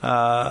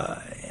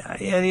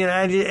 And you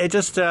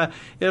know,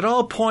 it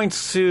all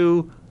points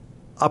to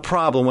a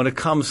problem when it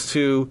comes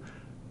to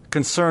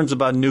concerns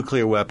about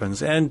nuclear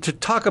weapons. And to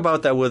talk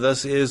about that with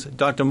us is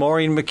Dr.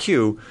 Maureen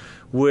McCue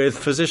with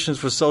Physicians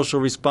for Social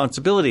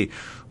Responsibility.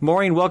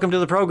 Maureen, welcome to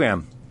the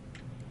program.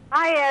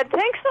 Hi, Ed.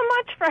 Thanks so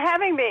much for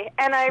having me.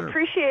 And I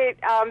appreciate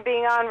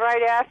being on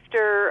right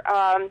after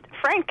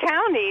Frank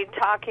Cownie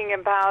talking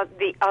about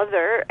the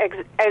other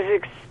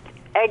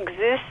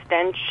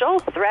existential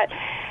threat.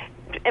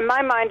 In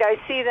my mind, I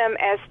see them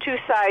as two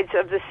sides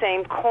of the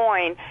same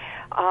coin.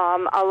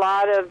 A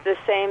lot of the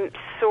same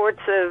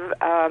sorts of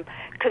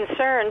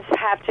concerns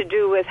have to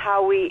do with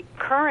how we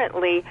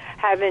currently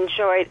have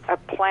enjoyed a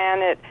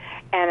planet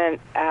and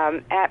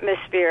an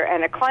atmosphere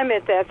and a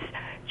climate that's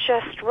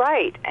just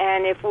right.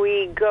 And if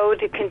we go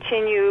to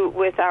continue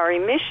with our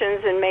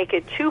emissions and make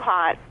it too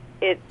hot,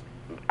 it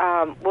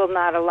will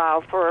not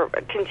allow for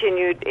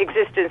continued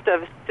existence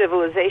of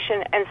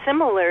civilization. And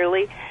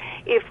similarly,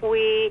 if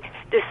we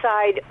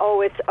decide,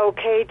 it's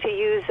okay to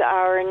use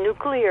our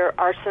nuclear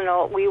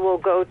arsenal, we will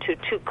go to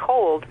too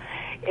cold,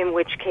 in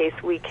which case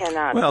we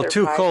cannot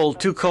survive.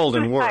 too cold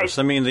and worse.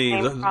 I mean,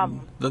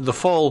 the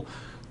full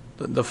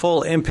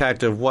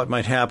impact of what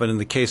might happen in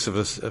the case of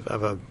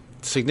a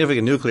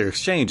significant nuclear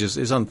exchange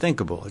is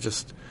unthinkable.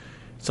 It's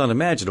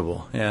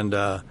unimaginable. And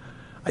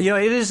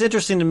it is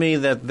interesting to me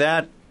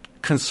that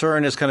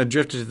concern has kind of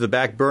drifted to the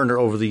back burner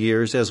over the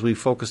years as we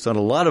focused on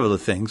a lot of other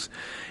things,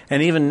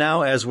 and even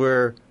now as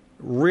we're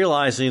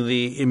realizing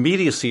the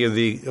immediacy of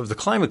the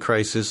climate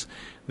crisis,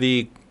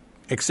 the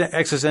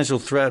existential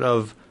threat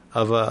of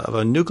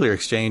a nuclear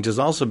exchange is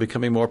also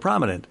becoming more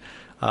prominent,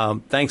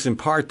 thanks in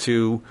part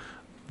to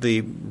the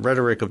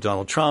rhetoric of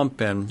Donald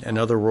Trump and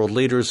other world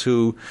leaders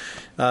who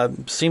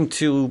seem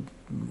to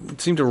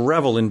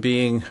revel in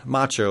being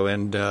macho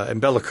and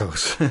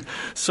bellicose.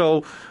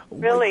 So,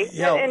 really,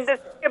 and the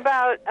thing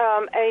about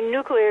a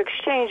nuclear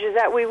exchange is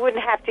that we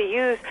wouldn't have to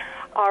use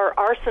our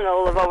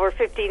arsenal of over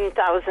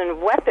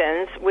 15,000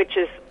 weapons, which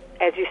is,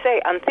 as you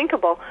say,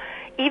 unthinkable,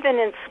 even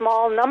in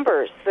small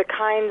numbers, the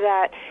kind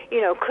that,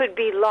 could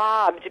be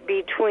lobbed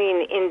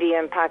between India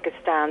and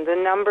Pakistan, the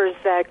numbers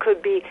that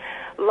could be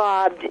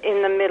lobbed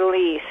in the Middle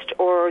East,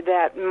 or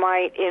that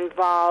might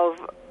involve,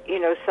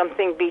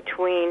 something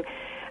between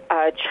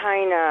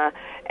China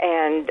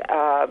and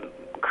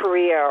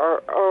Korea,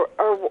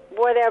 or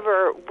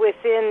whatever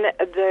within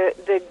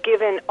the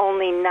given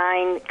only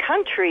 9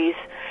 countries.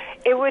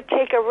 It would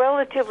take a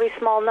relatively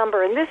small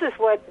number, and this is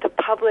what the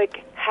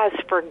public has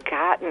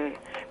forgotten.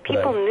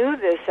 People knew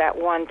this at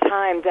one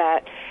time,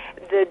 that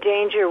the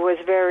danger was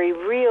very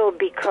real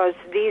because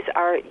these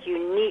are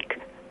unique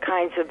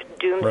kinds of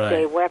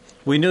doomsday weapons.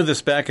 We knew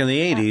this back in the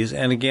 80s,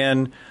 and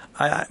again,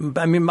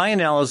 I mean, my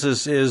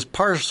analysis is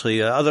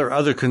partially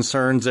other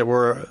concerns that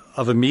were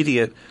of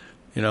immediate,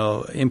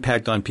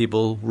 impact on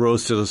people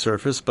rose to the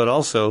surface, but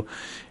also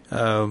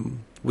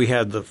we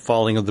had the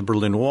falling of the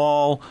Berlin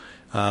Wall,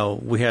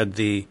 we had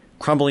the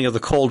crumbling of the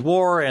Cold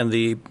War, and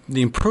the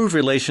improved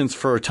relations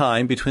for a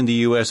time between the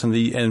U.S.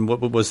 and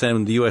what was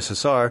then the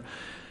USSR,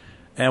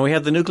 and we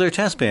had the nuclear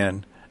test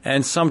ban.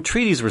 And some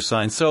treaties were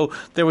signed. So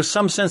there was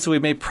some sense that we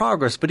made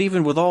progress. But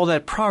even with all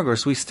that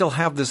progress, we still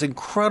have this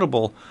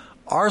incredible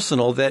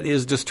arsenal that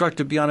is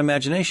destructive beyond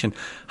imagination.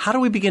 How do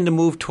we begin to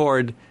move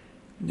toward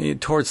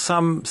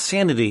some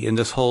sanity in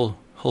this whole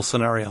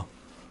scenario?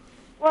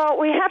 Well,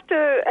 we have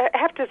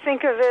to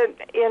think of it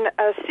in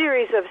a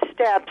series of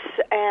steps.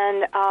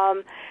 And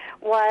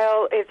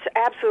while it's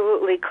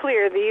absolutely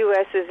clear the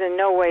U.S. is in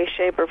no way,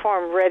 shape, or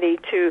form ready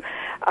to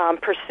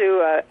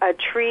pursue a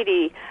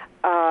treaty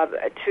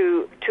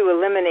to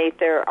eliminate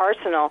their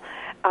arsenal,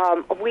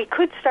 we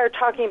could start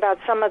talking about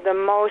some of the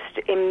most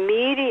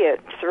immediate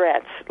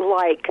threats,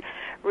 like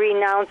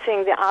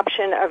renouncing the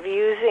option of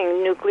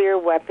using nuclear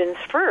weapons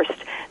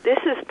first. This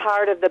is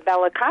part of the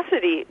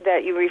bellicosity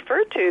that you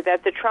referred to,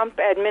 that the Trump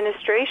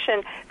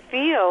administration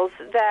feels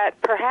that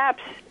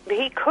perhaps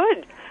he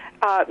could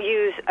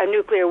use a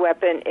nuclear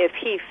weapon if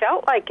he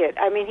felt like it.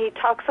 I mean, he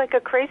talks like a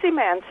crazy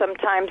man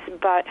sometimes,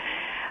 but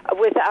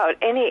without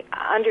any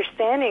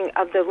understanding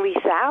of the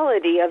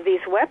lethality of these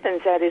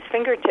weapons at his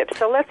fingertips.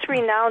 So let's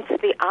renounce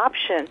the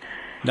option.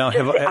 Now,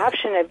 the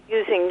option of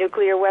using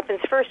nuclear weapons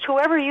first.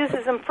 Whoever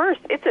uses them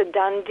first, it's a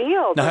done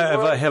deal.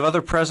 Now, have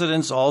other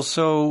presidents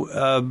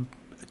also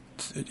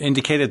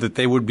indicated that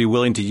they would be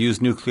willing to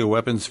use nuclear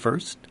weapons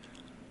first?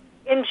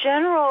 In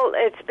general,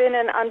 it's been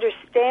an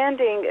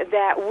understanding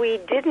that we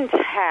didn't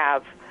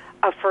have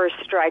a first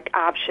strike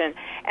option,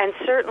 and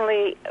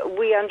certainly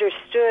we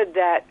understood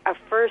that a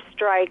first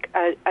strike,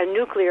 a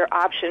nuclear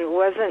option,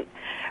 wasn't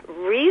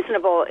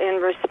reasonable in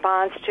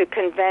response to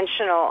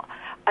conventional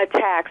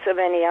attacks of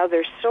any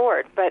other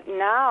sort. But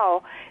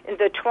now, in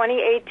the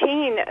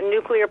 2018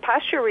 Nuclear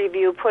Posture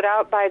Review put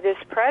out by this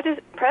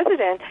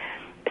president,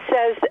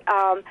 says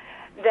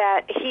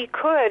that he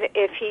could,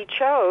 if he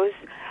chose,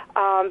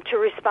 to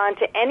respond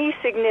to any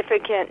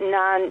significant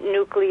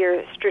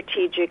non-nuclear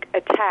strategic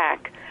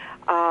attack.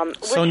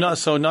 Which in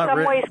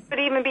some ways could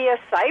even be a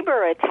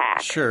cyber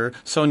attack. Sure.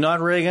 So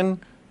not Reagan,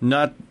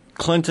 not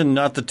Clinton,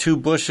 not the two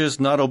Bushes,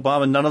 not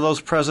Obama, none of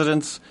those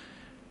presidents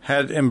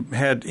had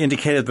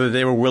indicated that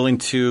they were willing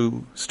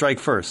to strike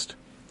first.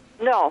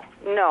 No,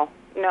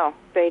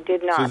 they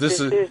did not.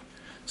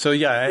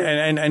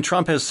 And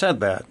Trump has said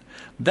that.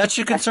 That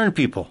should concern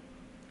people.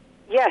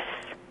 Yes.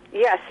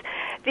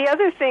 The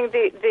other thing,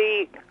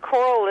 the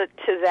correlate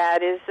to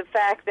that is the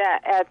fact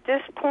that at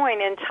this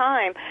point in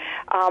time,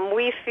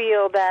 we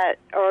feel that,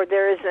 or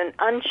there is an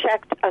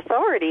unchecked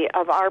authority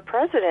of our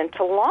president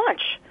to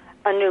launch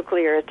a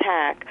nuclear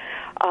attack.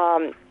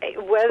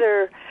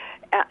 Whether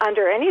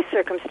under any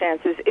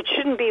circumstances, it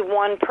shouldn't be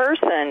one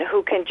person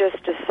who can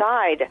just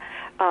decide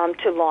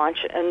to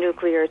launch a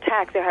nuclear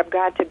attack. There have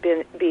got to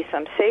be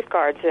some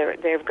safeguards.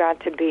 There have got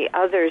to be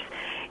others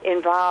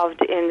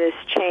involved in this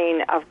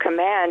chain of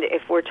command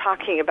if we're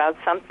talking about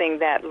something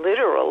that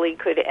literally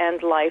could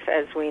end life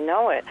as we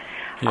know it.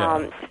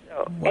 Yeah.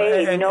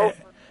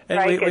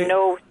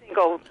 No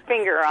single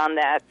finger on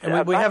that.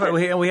 And we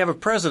have a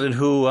president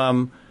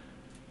who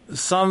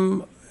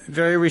some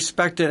very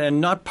respected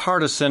and not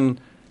partisan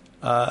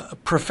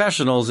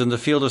professionals in the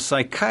field of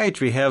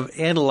psychiatry have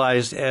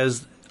analyzed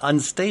as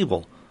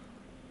unstable.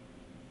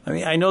 I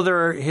mean, I know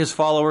there are his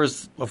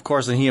followers, of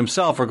course, and he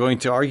himself are going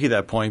to argue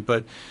that point,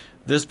 but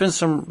there's been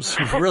some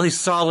really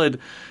solid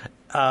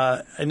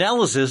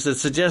analysis that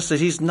suggests that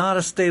he's not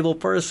a stable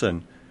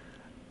person.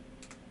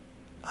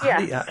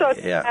 Have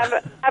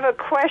a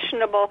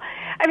questionable.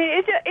 I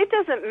mean, it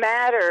doesn't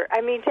matter.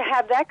 I mean, to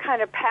have that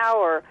kind of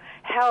power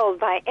held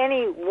by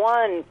any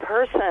one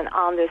person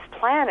on this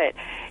planet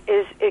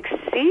is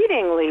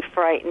exceedingly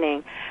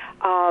frightening.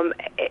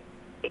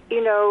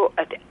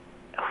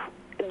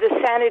 The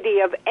sanity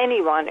of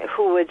anyone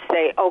who would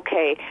say,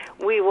 okay,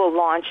 we will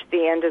launch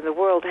the end of the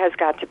world has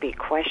got to be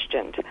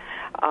questioned.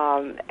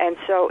 And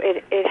so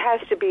it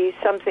has to be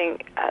something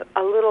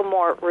a little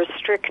more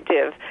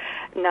restrictive.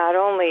 Not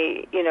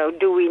only,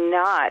 do we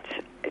not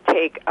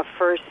take a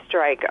first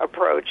strike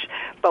approach,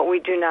 but we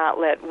do not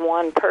let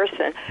one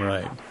person.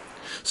 Right.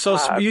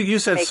 So you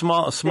said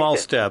small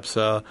steps.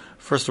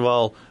 First of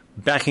all,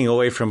 backing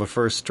away from a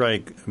first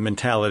strike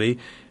mentality,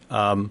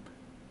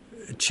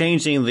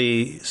 changing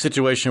the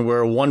situation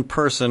where one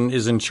person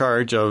is in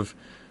charge of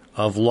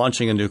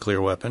launching a nuclear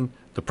weapon,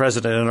 the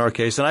president in our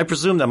case, and I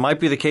presume that might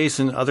be the case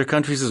in other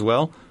countries as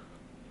well.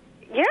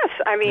 Yes,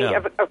 I mean,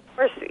 of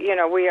course,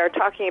 we are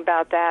talking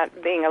about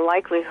that being a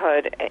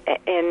likelihood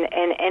in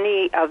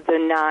any of the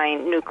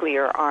 9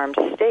 nuclear-armed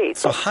states.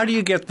 So how do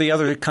you get the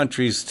other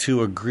countries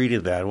to agree to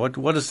that?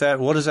 What does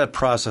that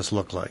process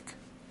look like?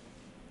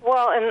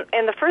 Well,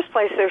 in the first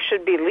place, there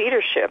should be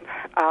leadership.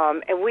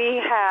 And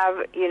we have,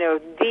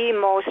 the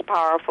most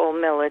powerful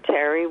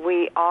military.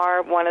 We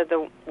are one of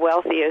the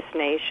wealthiest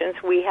nations.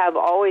 We have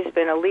always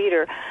been a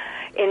leader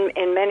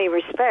in many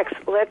respects.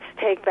 Let's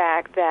take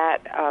back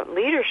that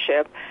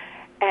leadership,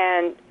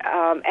 and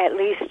at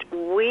least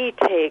we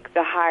take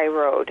the high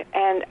road.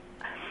 And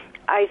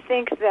I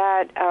think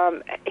that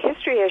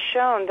history has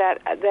shown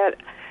that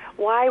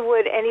why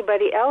would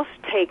anybody else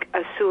take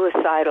a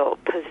suicidal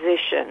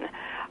position?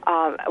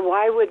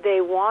 Why would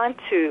they want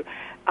to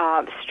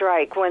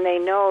strike when they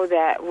know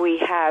that we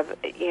have,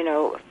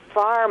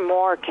 far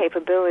more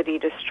capability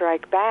to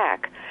strike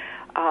back?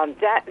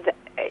 That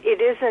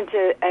it isn't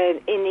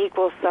an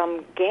unequal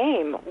sum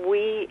game.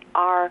 We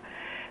are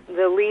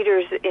the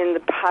leaders in the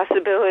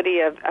possibility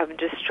of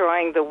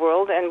destroying the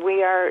world, and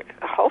we are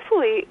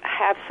hopefully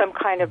have some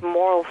kind of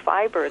moral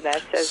fiber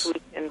that says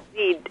we can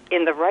lead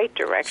in the right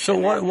direction. So,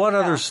 what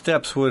other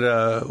steps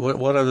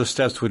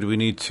would we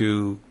need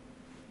to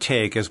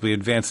take as we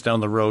advance down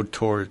the road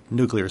toward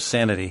nuclear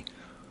sanity?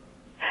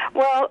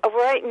 Well,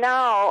 right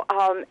now,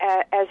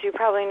 as you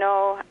probably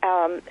know,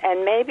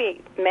 and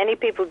maybe many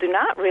people do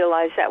not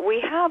realize that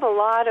we have a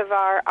lot of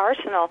our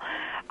arsenal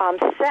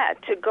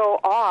set to go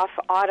off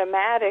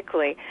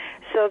automatically.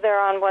 So they're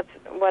on what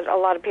a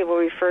lot of people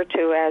refer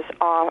to as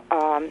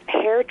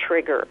hair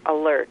trigger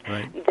alert.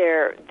 Right.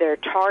 They're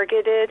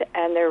targeted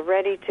and they're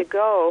ready to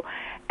go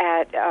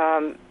at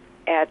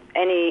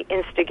any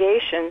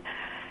instigation.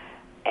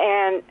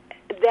 And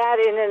that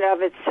in and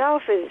of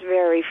itself is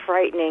very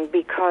frightening,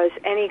 because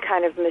any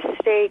kind of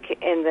mistake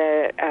in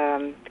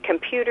the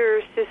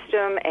computer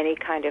system, any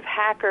kind of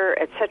hacker,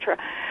 etc.,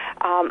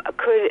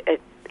 could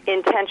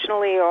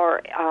intentionally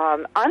or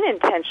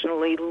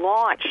unintentionally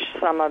launch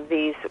some of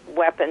these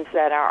weapons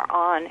that are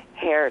on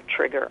hair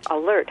trigger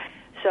alert.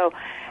 So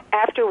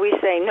after we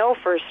say no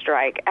first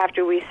strike,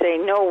 after we say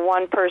no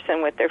one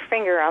person with their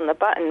finger on the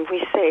button,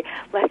 we say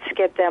let's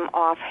get them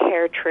off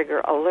hair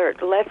trigger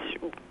alert. Let's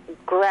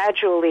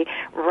gradually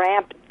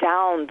ramp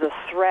down the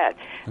threat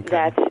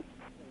that's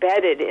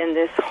embedded in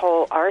this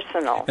whole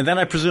arsenal. And then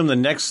I presume the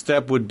next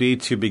step would be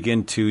to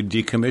begin to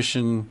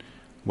decommission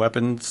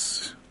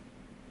weapons?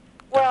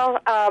 Well,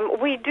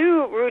 we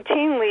do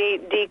routinely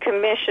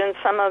decommission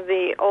some of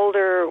the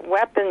older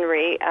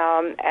weaponry.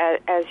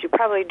 As you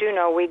probably do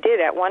know, we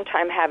did at one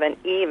time have an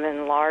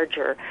even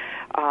larger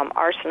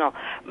arsenal.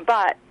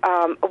 But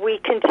we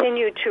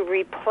continue to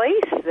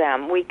replace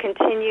them. We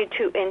continue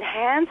to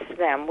enhance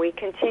them. We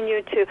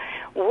continue to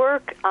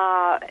work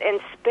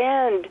and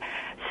spend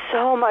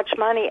so much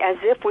money as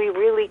if we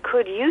really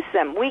could use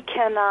them. We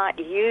cannot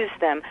use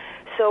them.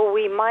 So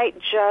we might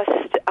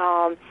just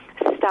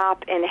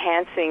stop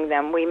enhancing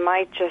them. We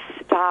might just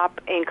stop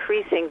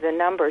increasing the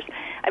numbers.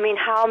 I mean,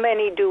 how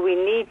many do we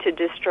need to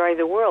destroy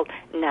the world?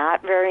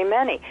 Not very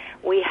many.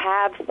 We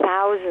have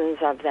thousands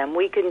of them.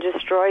 We can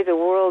destroy the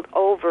world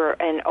over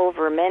and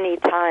over many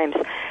times.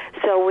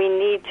 So we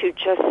need to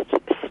just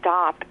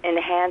stop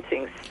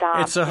enhancing, stop.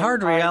 It's a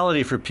hard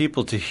reality for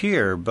people to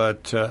hear,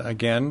 but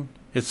again,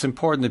 it's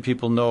important that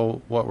people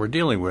know what we're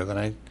dealing with. And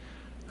I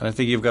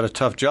think you've got a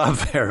tough job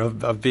there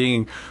of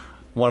being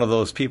one of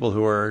those people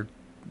who are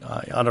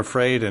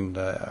unafraid and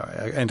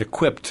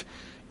equipped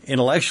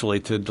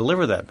intellectually to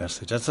deliver that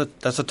message.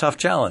 That's a tough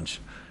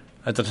challenge.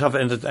 It's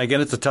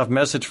a tough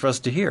message for us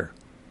to hear.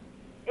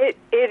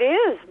 It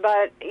is,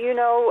 but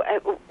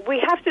we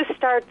have to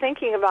start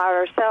thinking about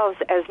ourselves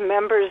as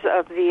members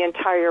of the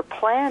entire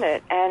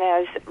planet and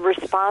as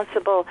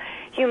responsible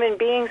human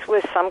beings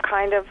with some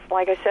kind of,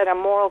 like I said, a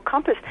moral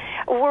compass.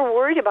 We're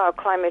worried about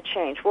climate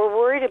change. We're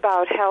worried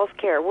about health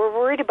care. We're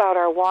worried about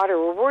our water.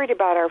 We're worried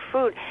about our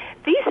food.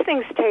 These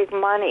things take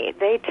money.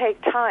 They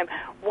take time.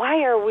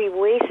 Why are we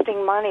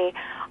wasting money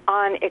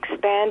on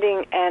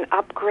expanding and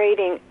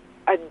upgrading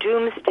a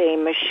doomsday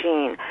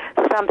machine,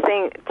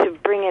 something to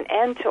bring an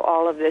end to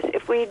all of this?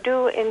 If we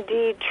do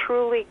indeed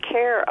truly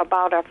care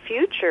about our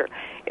future,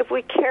 if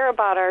we care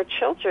about our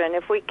children,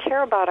 if we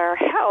care about our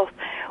health,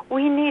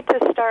 we need to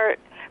start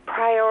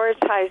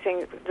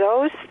prioritizing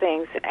those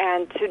things.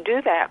 And to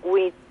do that,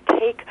 we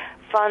take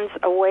funds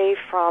away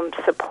from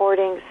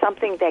supporting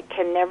something that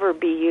can never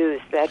be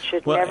used, that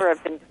should never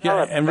have been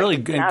developed. Yeah, and really,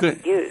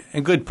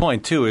 good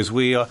point too is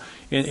we,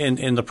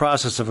 in the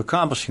process of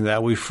accomplishing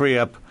that, we free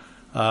up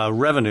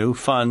revenue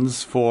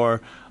funds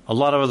for a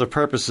lot of other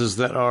purposes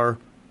that are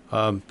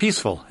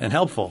peaceful and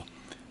helpful.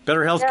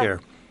 Better health care,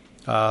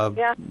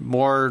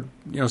 more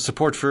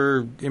support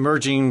for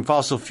emerging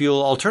fossil fuel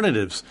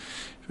alternatives,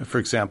 for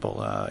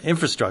example,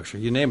 infrastructure.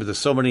 You name it. There's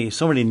so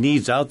many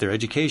needs out there.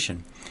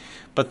 Education,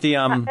 but the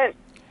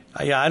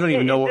I don't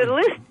even know. The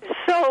list is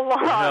so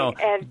long,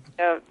 and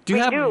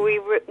we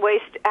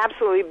waste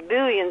absolutely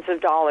billions of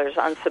dollars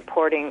on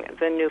supporting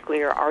the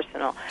nuclear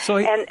arsenal.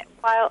 And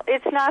while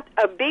it's not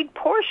a big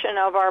portion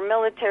of our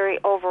military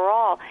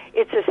overall,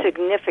 it's a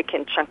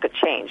significant chunk of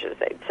change, as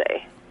they'd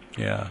say.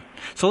 Yeah.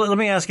 So let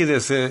me ask you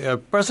this.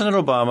 President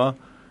Obama,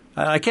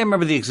 I can't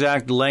remember the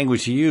exact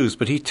language he used,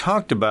 but he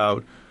talked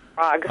about...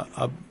 Prague.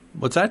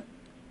 What's that?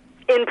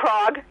 In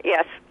Prague,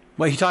 yes.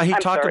 Well, he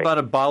talked about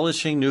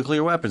abolishing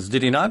nuclear weapons.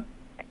 Did he not?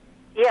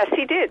 Yes,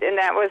 he did, and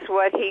that was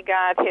what he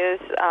got his,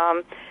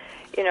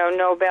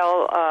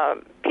 Nobel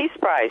Peace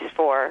Prize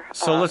for.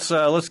 So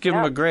let's give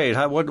him a grade.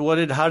 I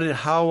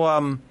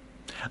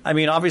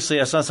mean, obviously,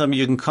 that's not something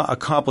you can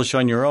accomplish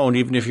on your own,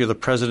 even if you're the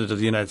president of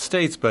the United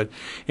States. But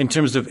in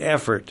terms of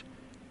effort,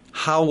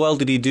 how well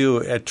did he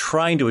do at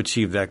trying to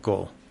achieve that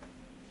goal?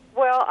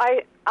 Well,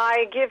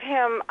 I give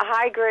him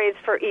high grades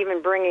for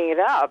even bringing it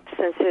up,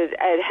 since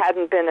it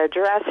hadn't been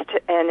addressed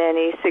in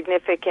any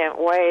significant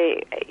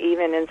way,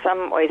 even in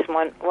some ways,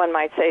 one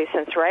might say,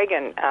 since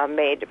Reagan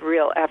made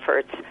real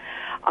efforts.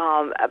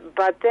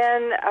 But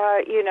then,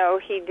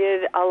 he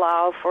did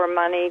allow for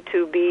money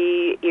to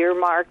be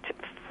earmarked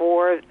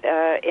for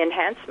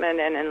enhancement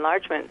and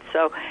enlargement.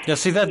 So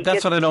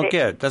that's what I don't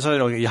get. That's what I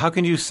don't get. How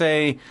can you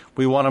say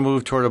we want to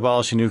move toward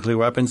abolishing nuclear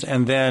weapons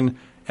and then,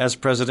 as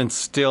president,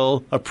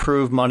 still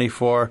approve money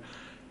for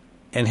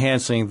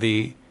enhancing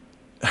the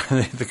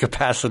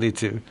capacity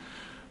to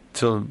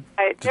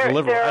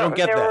deliver? I don't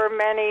get that. There were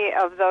many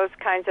of those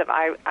kinds of,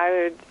 I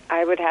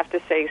would have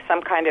to say,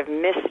 some kind of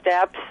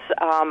missteps,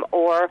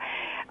 or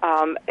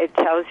it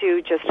tells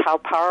you just how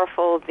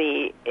powerful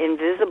the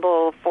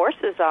invisible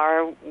forces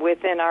are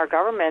within our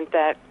government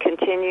that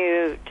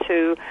continue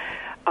to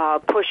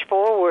push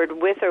forward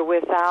with or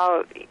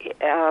without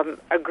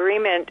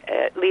agreement,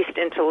 at least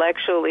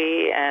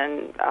intellectually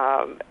and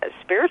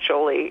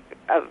spiritually,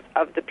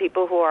 of the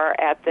people who are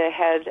at the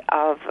head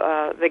of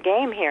the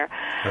game here.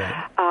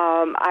 Right.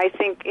 I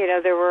think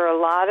there were a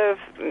lot of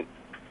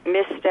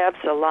missteps,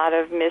 a lot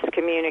of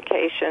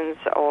miscommunications,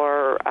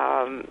 or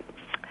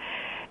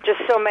just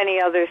so many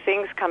other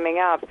things coming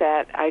up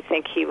that I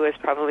think he was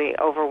probably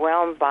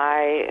overwhelmed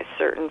by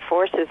certain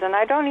forces. And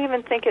I don't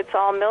even think it's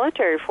all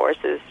military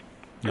forces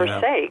per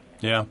se.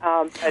 Yeah.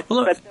 But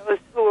those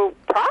who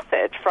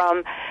profit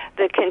from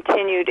the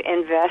continued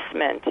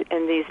investment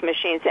in these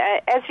machines.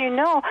 As you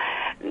know,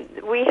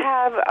 we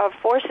have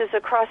forces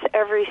across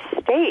every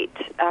state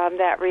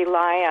that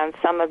rely on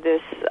some of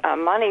this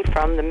money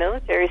from the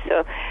military.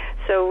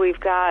 So we've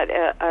got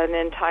an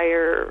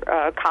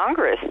entire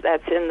Congress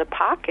that's in the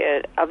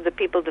pocket of the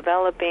people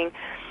developing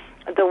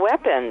the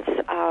weapons,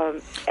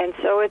 and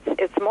so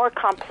it's more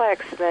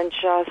complex than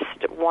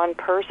just one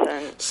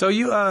person. So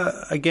you,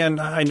 again,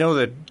 I know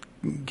that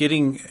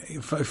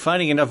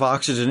finding enough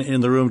oxygen in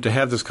the room to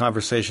have this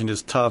conversation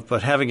is tough,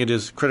 but having it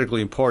is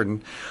critically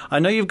important. I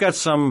know you've got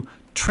some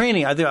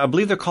training. I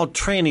believe they're called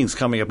trainings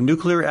coming up,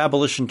 nuclear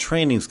abolition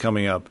trainings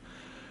coming up.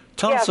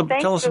 Tell us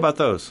about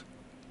those.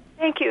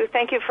 Thank you.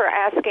 Thank you for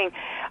asking.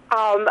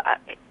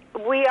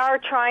 We are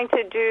trying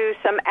to do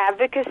some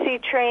advocacy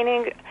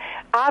training.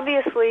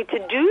 Obviously, to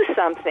do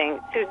something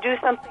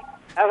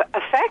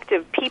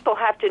effective, people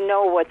have to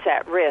know what's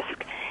at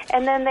risk.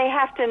 And then they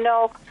have to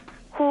know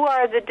who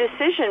are the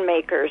decision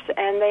makers,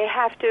 and they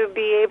have to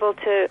be able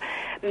to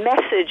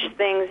message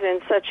things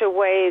in such a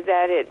way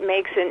that it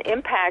makes an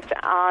impact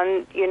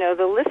on,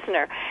 the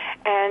listener.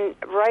 And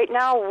right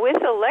now,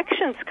 with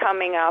elections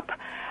coming up,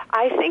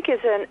 I think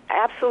is an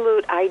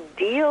absolute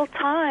ideal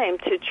time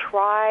to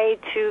try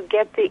to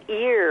get the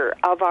ear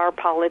of our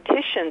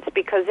politicians,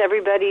 because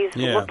everybody's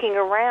looking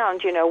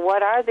around.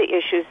 What are the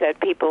issues that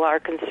people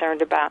are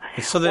concerned about?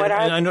 So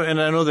I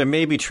know there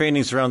may be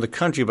trainings around the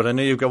country, but I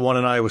know you've got one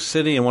in Iowa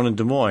City and one in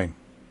Des Moines.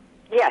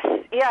 Yes,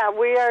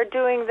 we are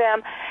doing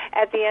them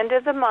at the end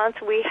of the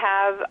month. We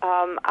have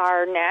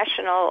our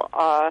national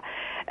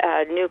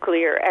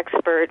nuclear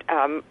expert,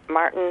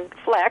 Martin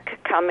Fleck,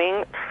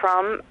 coming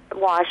from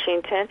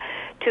Washington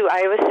to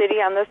Iowa City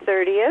on the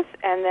 30th,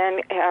 and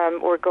then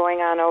we're going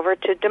on over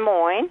to Des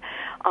Moines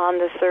on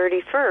the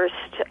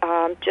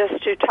 31st,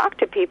 just to talk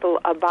to people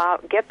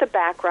about, get the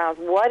background,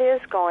 what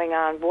is going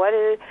on, what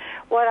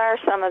are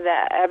some of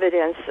the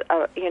evidence,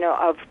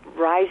 of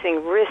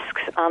rising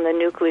risks on the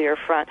nuclear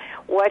front,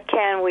 what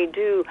can we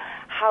do,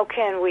 how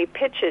can we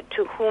pitch it,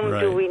 to whom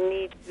do we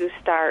need to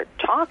start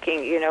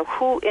talking,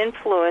 who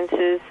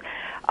influences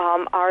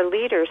our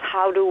leaders,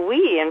 how do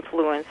we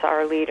influence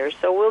our leaders.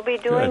 So we'll be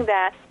doing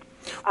that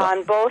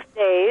on both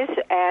days,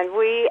 and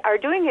we are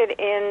doing it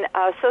in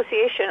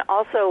association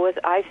also with,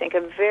 I think,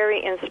 a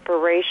very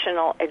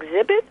inspirational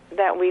exhibit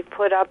that we've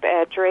put up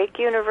at Drake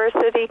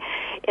University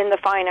in the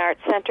Fine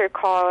Arts Center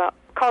called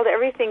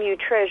Everything You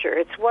Treasure.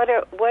 It's what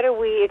are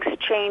we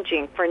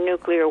exchanging for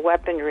nuclear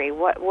weaponry?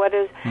 What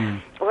are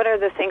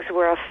the things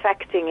we're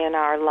affecting in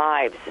our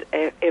lives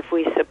if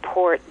we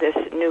support this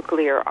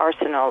nuclear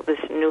arsenal, this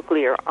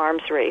nuclear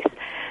arms race?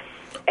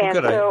 And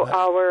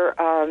our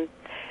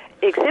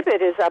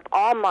exhibit is up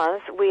all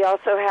month. We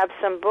also have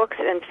some books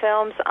and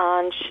films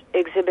on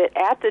exhibit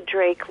at the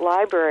Drake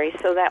Library,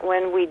 so that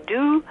when we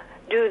do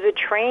the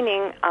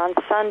training on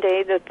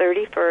Sunday, the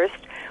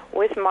 31st,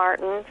 with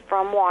Martin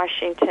from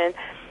Washington,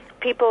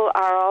 people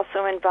are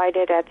also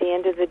invited at the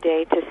end of the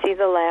day to see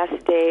the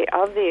last day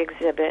of the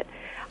exhibit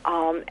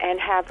and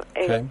have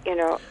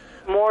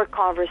more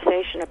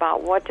conversation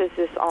about what does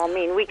this all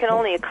mean. We can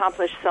only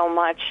accomplish so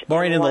much.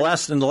 Maureen, in the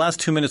last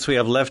 2 minutes we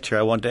have left here,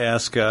 I want to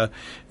ask,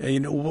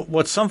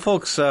 what some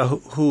folks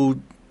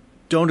who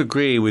don't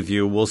agree with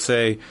you will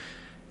say,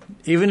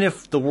 even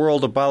if the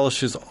world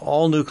abolishes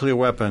all nuclear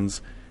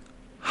weapons,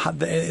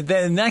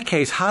 in that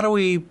case, how do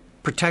we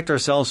protect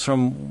ourselves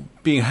from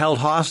being held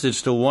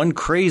hostage to one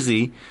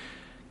crazy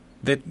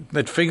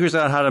that figures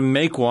out how to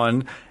make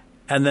one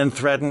and then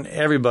threaten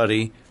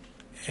everybody?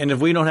 And if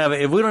we don't have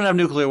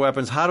nuclear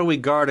weapons, how do we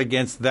guard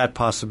against that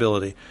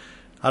possibility?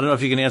 I don't know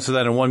if you can answer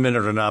that in 1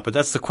 minute or not, but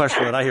that's the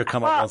question that I hear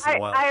come up once in a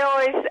while. I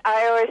always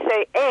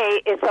say,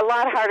 it's a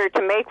lot harder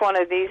to make one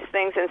of these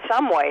things in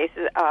some ways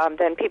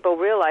than people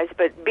realize,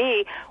 but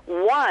B,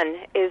 one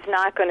is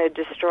not going to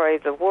destroy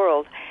the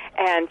world.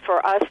 And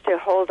for us to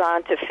hold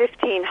on to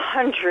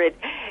 1,500,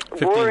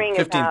 worrying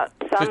about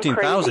some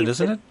 15,000,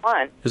 isn't it?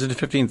 One. Isn't it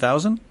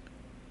 15,000?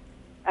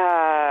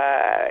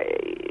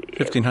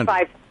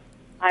 1,500.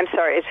 I'm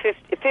sorry, it's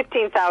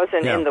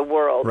 15,000 in the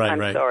world.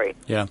 I'm sorry.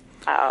 Yeah.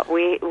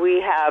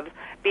 We have,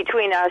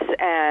 between us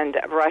and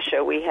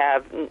Russia, we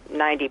have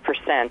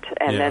 90%,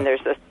 and then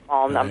there's a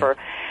small number.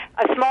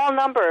 A small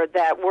number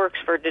that works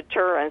for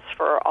deterrence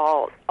for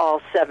all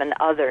 7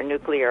 other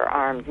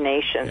nuclear-armed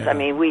nations. Yeah. I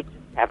mean, we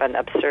have an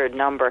absurd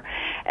number.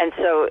 And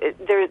so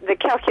the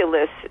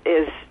calculus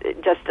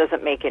just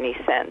doesn't make any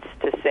sense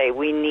to say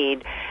we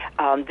need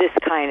this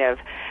kind of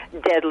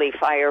deadly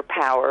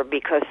firepower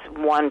because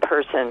one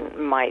person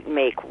might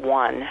make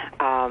one.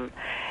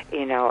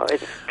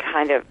 It's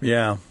kind of...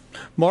 Yeah.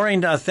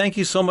 Maureen, thank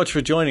you so much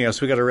for joining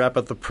us. We've got to wrap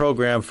up the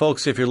program.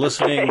 Folks, if you're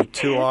listening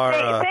to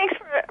our... Thanks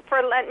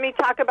for letting me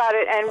talk about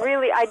it, and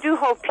really, I do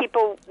hope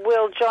people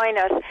will join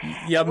us.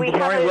 Yeah, Maureen,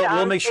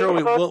 we'll make sure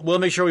we'll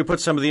make sure we put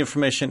some of the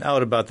information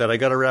out about that. I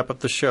got to wrap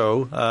up the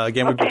show.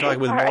 Again, we've been talking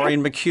with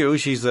Maureen McCue.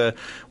 She's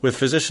with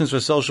Physicians for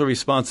Social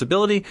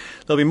Responsibility.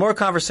 There'll be more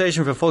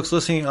conversation for folks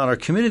listening on our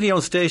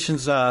community-owned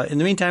stations. In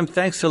the meantime,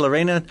 thanks to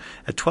Lorena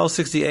at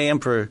 1260 AM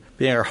for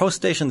being our host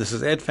station. This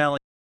is Ed Fallon.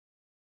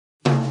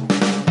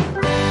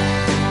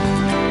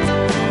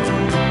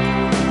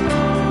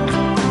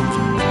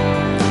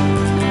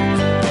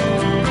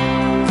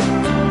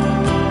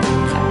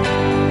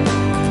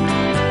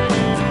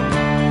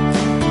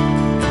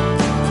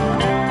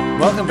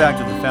 Welcome back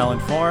to the Fallon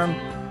Forum.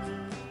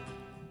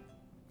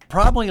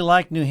 Probably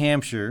like New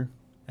Hampshire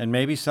and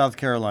maybe South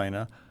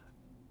Carolina,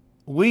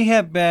 we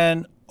have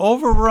been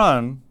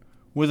overrun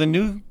with a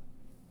new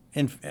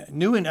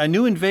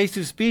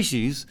invasive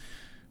species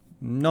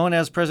known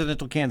as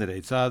presidential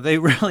candidates. They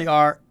really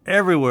are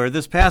everywhere.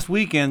 This past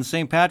weekend,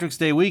 St. Patrick's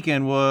Day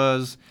weekend,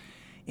 was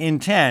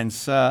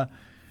intense.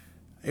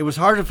 It was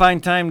hard to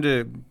find time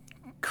to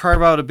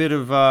carve out a bit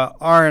of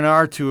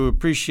R&R to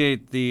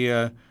appreciate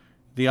the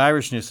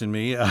Irishness in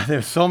me.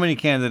 There's so many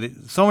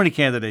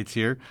candidates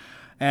here,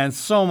 and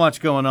so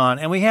much going on.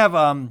 And we have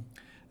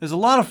there's a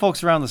lot of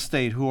folks around the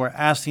state who are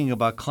asking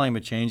about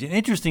climate change. And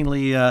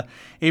interestingly, a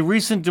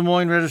recent Des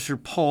Moines Register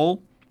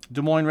poll,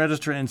 Des Moines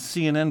Register and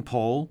CNN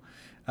poll,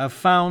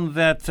 found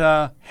that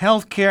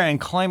healthcare and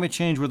climate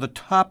change were the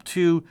top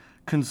two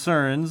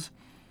concerns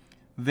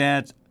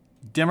that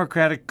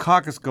Democratic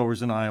caucus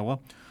goers in Iowa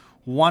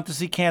want to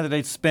see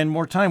candidates spend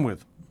more time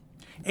with.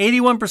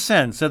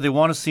 81% said they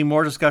want to see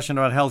more discussion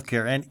about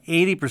healthcare, and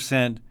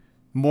 80%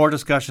 more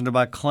discussion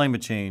about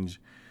climate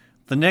change.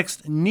 The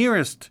next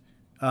nearest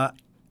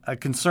a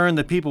concern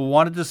that people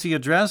wanted to see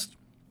addressed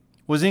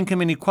was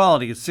income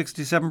inequality at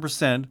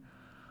 67%,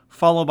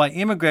 followed by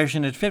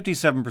immigration at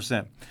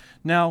 57%.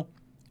 Now,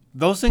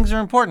 those things are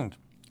important.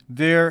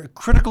 They're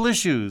critical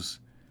issues.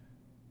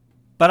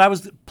 But I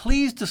was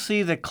pleased to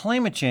see that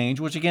climate change,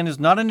 which again is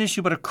not an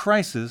issue but a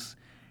crisis,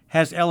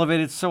 has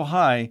elevated so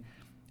high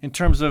in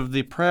terms of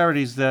the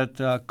priorities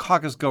that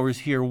caucus goers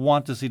here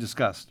want to see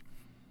discussed.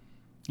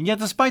 And yet,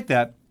 despite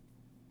that,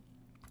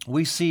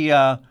 we see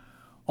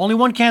only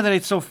one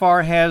candidate so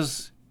far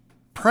has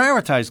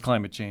prioritized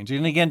climate change.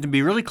 And again, to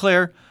be really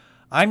clear,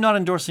 I'm not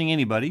endorsing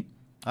anybody.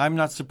 I'm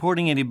not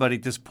supporting anybody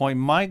at this point.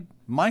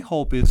 My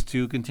hope is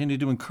to continue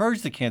to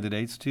encourage the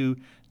candidates to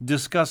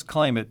discuss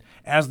climate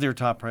as their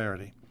top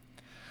priority.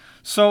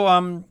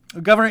 So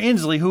Governor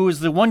Inslee, who is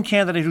the one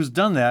candidate who's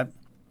done that,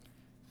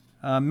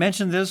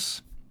 mentioned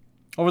this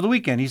over the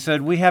weekend. He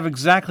said, "We have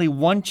exactly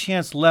one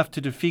chance left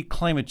to defeat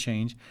climate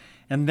change,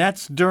 and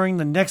that's during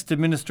the next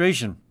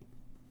administration.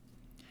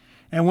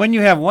 And when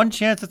you have one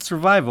chance at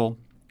survival,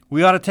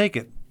 we ought to take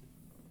it."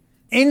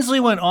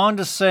 Inslee went on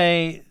to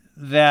say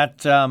that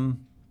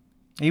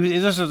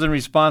this was in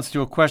response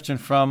to a question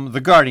from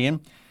The Guardian.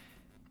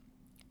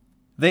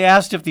 They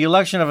asked if the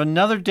election of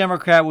another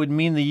Democrat would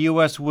mean the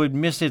U.S. would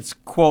miss its,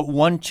 quote,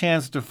 one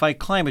chance to fight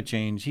climate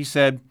change. He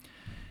said,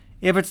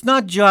 "If it's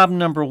not job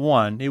number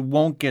one, it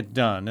won't get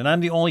done. And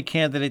I'm the only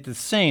candidate that's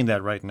saying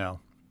that right now."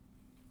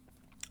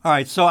 All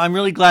right, so I'm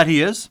really glad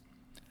he is.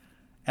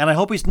 And I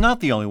hope he's not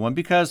the only one,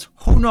 because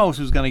who knows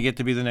who's going to get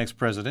to be the next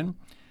president.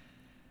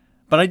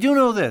 But I do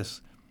know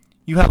this.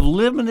 You have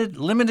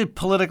limited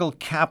political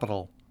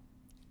capital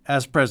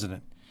as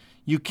president.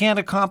 You can't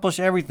accomplish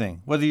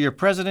everything, whether you're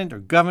president or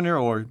governor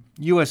or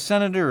U.S.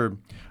 senator or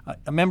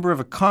a member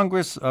of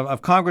Congress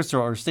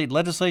or state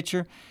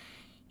legislature.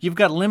 You've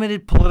got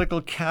limited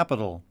political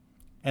capital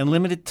and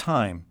limited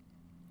time.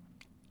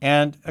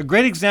 And a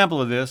great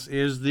example of this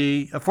is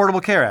the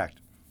Affordable Care Act.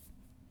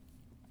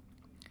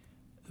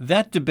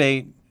 That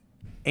debate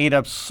ate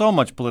up so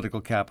much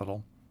political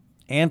capital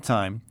and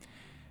time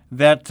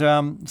that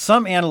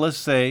some analysts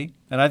say,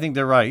 and I think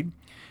they're right,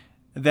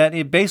 that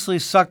it basically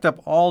sucked up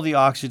all the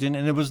oxygen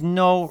and there was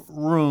no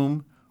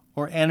room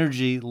or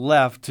energy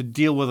left to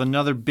deal with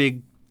another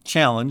big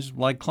challenge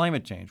like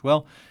climate change.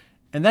 Well,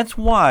 and that's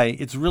why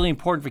it's really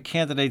important for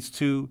candidates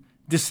to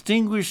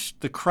distinguish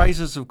the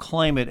crisis of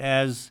climate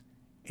as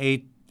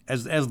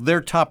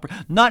their top,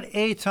 not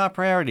a top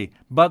priority,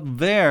 but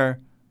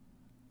their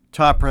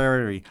top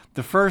priority.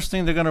 The first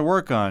thing they're going to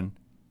work on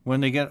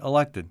when they get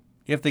elected,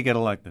 if they get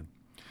elected.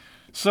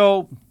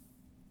 So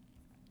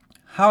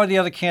how are the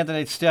other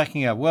candidates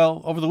stacking up?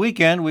 Well, over the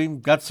weekend, we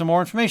got some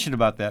more information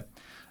about that.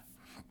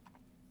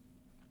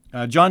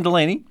 John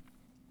Delaney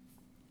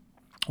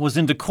was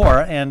in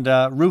Decorah, and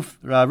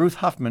Ruth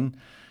Huffman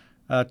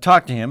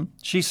talked to him.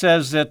 She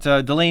says that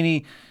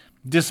Delaney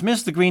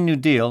dismissed the Green New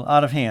Deal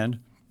out of hand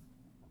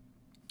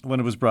when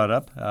it was brought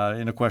up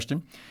in a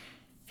question.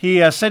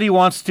 He said he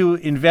wants to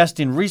invest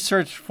in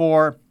research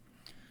for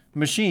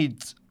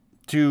machines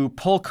to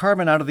pull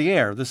carbon out of the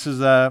air. This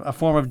is a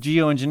form of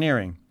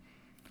geoengineering.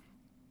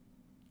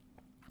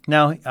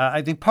 Now,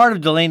 I think part of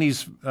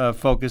Delaney's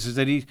focus is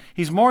that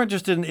he's more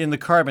interested in the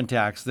carbon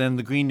tax than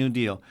the Green New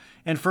Deal.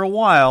 And for a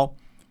while,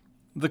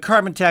 the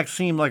carbon tax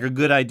seemed like a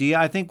good idea.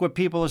 I think what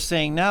people are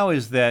saying now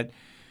is that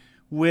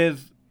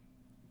with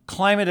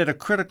climate at a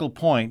critical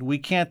point, we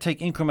can't take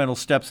incremental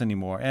steps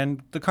anymore.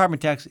 And the carbon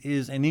tax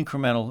is an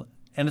incremental,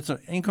 and it's an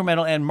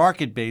incremental and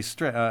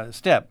market-based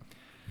step.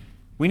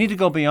 We need to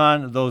go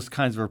beyond those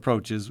kinds of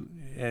approaches.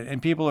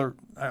 And people are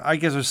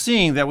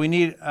seeing that we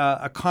need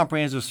a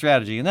comprehensive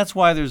strategy. And that's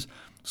why there's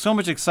so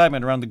much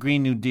excitement around the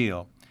Green New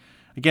Deal.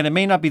 Again, it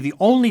may not be the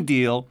only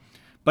deal,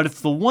 but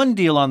it's the one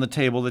deal on the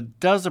table that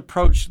does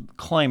approach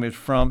climate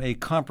from a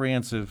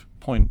comprehensive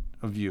point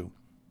of view.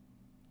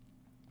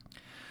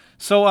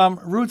 So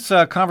Ruth's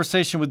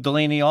conversation with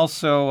Delaney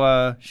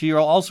she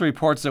also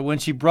reports that when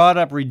she brought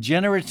up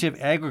regenerative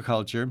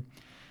agriculture,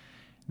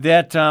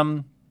 that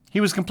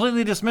he was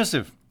completely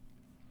dismissive.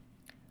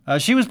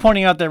 She was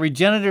pointing out that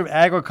regenerative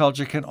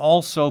agriculture can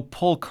also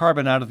pull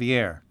carbon out of the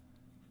air.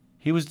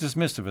 He was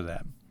dismissive of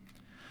that.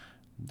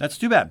 That's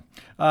too bad.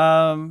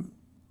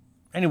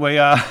 Anyway,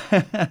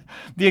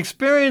 the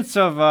experience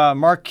of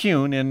Mark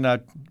Kuhn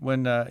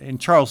in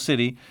Charles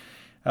City,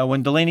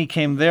 when Delaney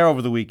came there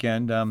over the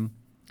weekend,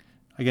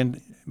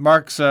 again,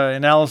 Mark's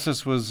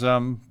analysis was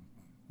kind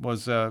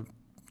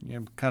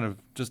of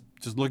just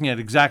looking at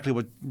exactly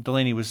what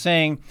Delaney was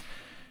saying.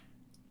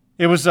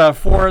 It was there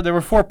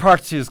were 4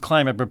 parts to his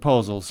climate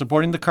proposal: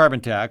 supporting the carbon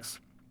tax,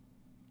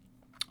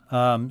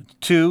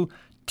 2,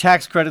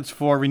 tax credits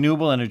for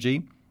renewable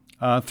energy,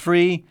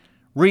 3,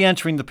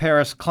 re-entering the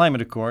Paris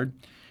Climate Accord,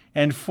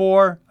 and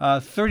 4,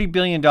 $30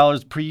 billion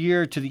per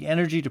year to the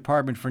Energy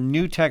Department for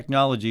new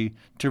technology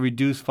to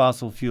reduce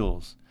fossil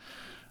fuels.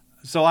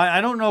 So I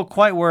don't know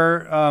quite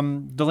where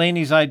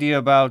Delaney's idea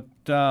about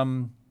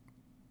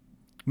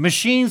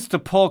machines to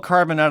pull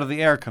carbon out of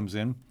the air comes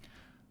in,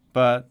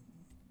 but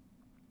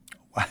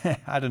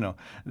I don't know.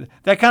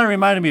 That kind of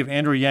reminded me of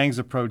Andrew Yang's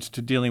approach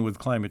to dealing with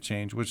climate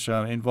change, which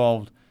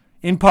involved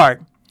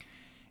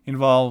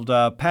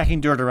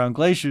packing dirt around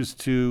glaciers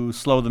to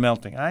slow the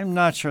melting. I'm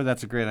not sure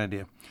that's a great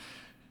idea.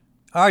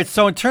 All right,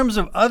 so in terms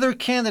of other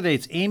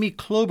candidates, Amy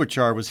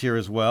Klobuchar was here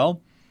as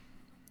well.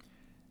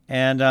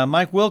 And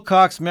Mike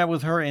Wilcox met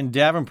with her in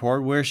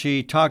Davenport, where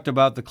she talked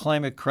about the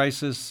climate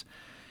crisis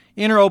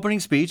in her opening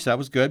speech. That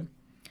was good.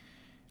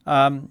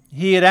 Mike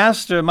had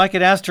asked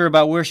her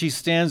about where she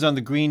stands on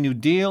the Green New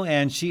Deal,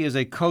 and she is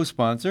a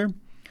co-sponsor.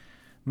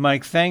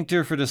 Mike thanked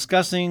her for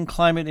discussing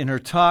climate in her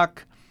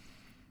talk.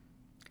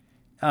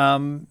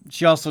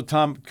 She also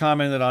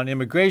commented on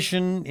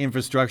immigration,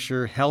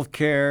 infrastructure,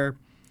 healthcare,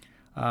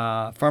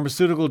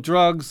 pharmaceutical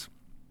drugs.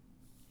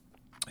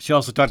 She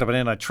also talked about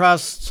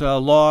antitrust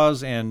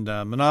laws and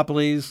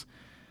monopolies.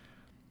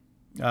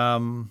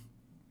 That's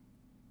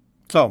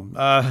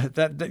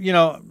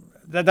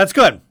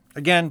good.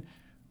 Again,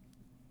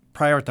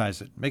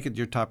 prioritize it. Make it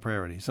your top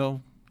priority.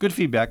 So good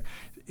feedback.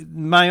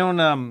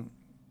 There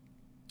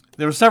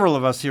were several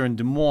of us here in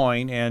Des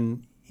Moines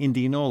and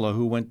Indianola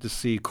who went to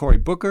see Cory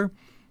Booker.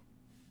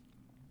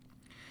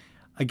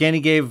 Again, he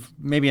gave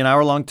maybe an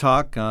hour-long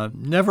talk,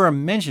 never a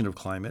mention of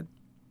climate,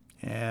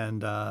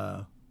 and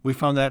we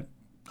found that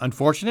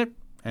unfortunate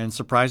and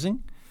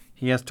surprising.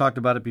 He has talked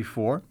about it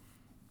before,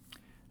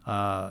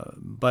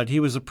 but he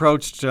was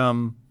approached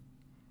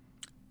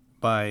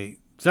by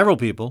several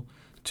people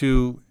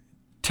to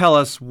tell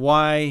us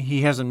why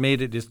he hasn't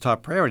made it his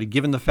top priority,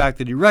 given the fact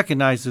that he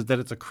recognizes that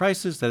it's a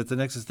crisis, that it's an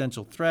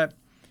existential threat.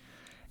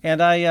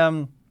 And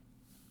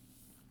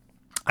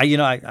he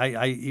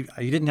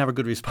didn't have a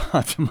good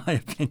response, in my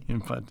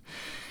opinion. But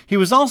he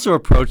was also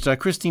approached by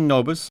Christine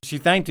Nobis. She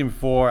thanked him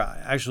for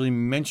actually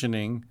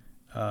mentioning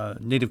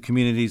Native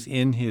communities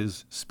in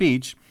his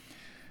speech,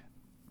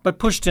 but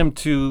pushed him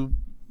to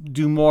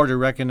do more to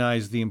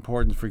recognize the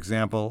importance, for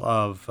example,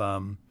 of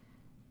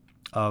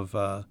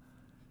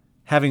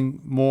having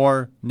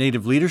more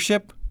Native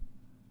leadership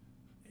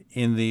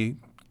in the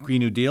Green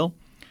New Deal,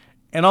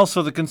 and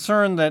also the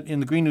concern that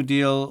in the Green New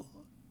Deal,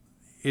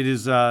 it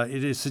is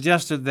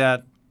suggested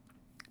that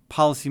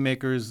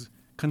policymakers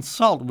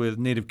consult with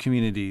Native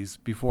communities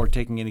before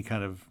taking any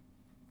kind of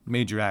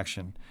major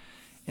action,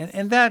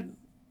 and that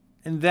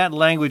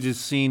language is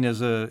seen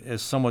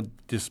as somewhat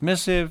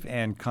dismissive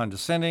and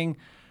condescending.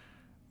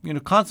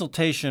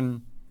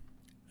 Consultation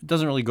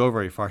doesn't really go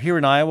very far. Here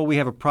in Iowa, we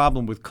have a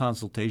problem with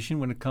consultation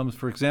when it comes,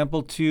 for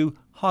example, to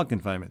hog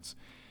confinements.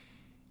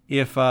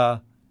 If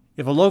a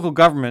local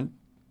government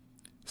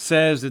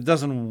says it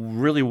doesn't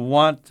really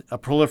want a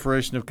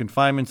proliferation of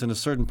confinements in a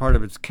certain part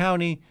of its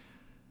county,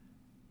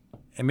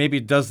 and maybe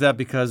it does that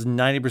because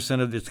 90%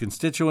 of its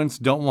constituents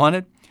don't want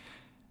it,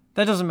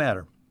 that doesn't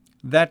matter.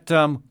 That,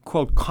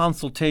 quote,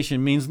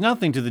 consultation means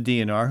nothing to the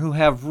DNR, who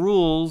have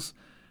rules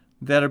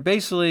that are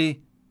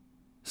basically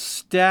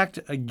stacked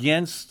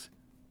against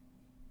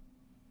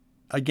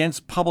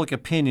public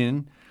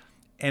opinion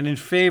and in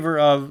favor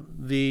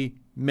of the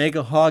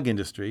mega hog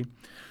industry.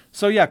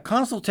 So yeah,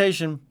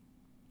 consultation,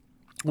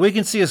 we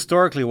can see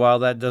historically why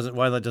that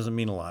doesn't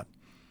mean a lot.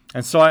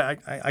 And so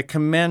I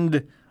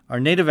commend our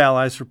Native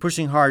allies for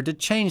pushing hard to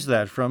change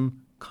that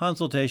from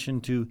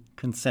consultation to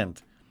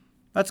consent.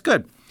 That's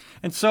good.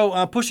 And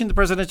so pushing the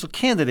presidential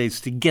candidates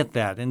to get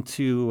that and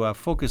to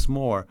focus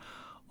more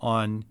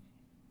on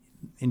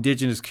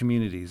indigenous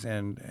communities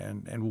and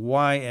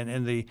why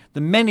and the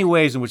many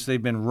ways in which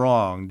they've been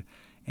wronged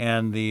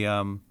and the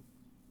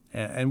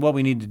and what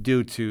we need to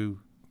do to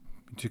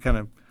kind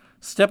of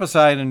step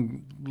aside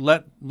and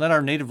let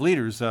our Native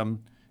leaders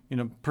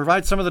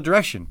provide some of the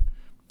direction,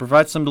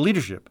 provide some of the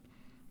leadership.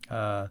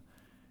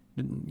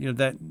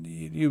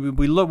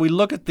 We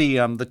look at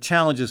the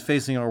challenges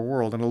facing our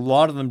world, and a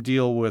lot of them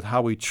deal with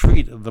how we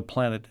treat the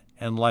planet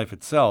and life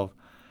itself.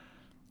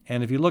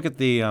 And if you look at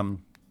the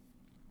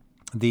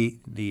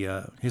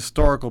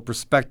historical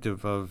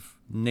perspective of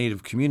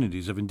Native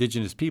communities, of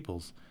indigenous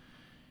peoples,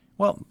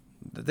 well,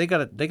 they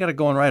got it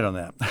going right on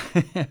that.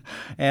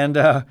 and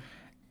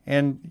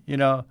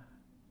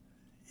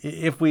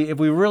if we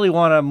really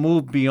want to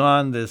move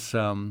beyond this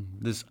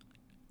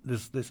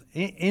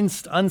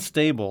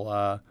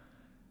unstable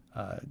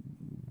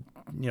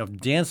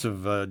dance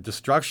of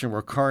destruction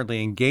we're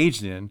currently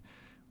engaged in,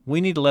 we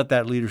need to let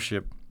that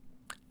leadership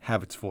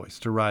have its voice,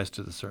 to rise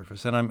to the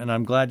surface. And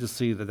I'm glad to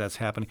see that that's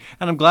happening.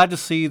 And I'm glad to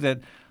see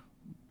that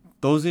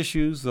those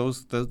issues,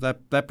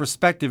 that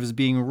perspective is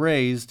being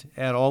raised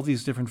at all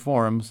these different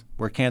forums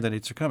where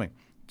candidates are coming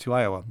to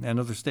Iowa and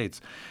other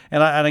states.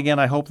 And again,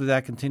 I hope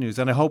that continues.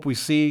 And I hope we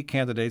see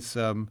candidates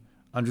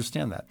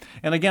understand that.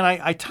 And again,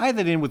 I tie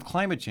that in with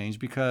climate change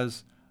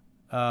because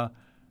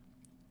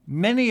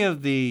many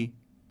of the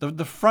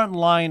front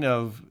line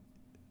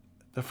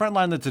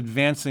that's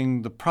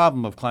advancing the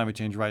problem of climate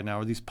change right now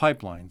are these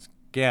pipelines,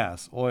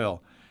 gas,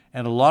 oil,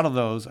 and a lot of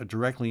those are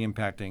directly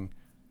impacting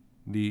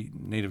the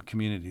Native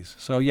communities.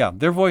 So yeah,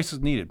 their voice is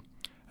needed,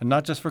 and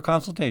not just for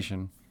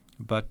consultation,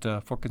 but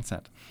for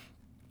consent.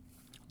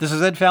 This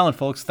is Ed Fallon,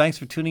 folks. Thanks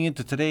for tuning in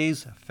to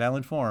today's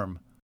Fallon Forum.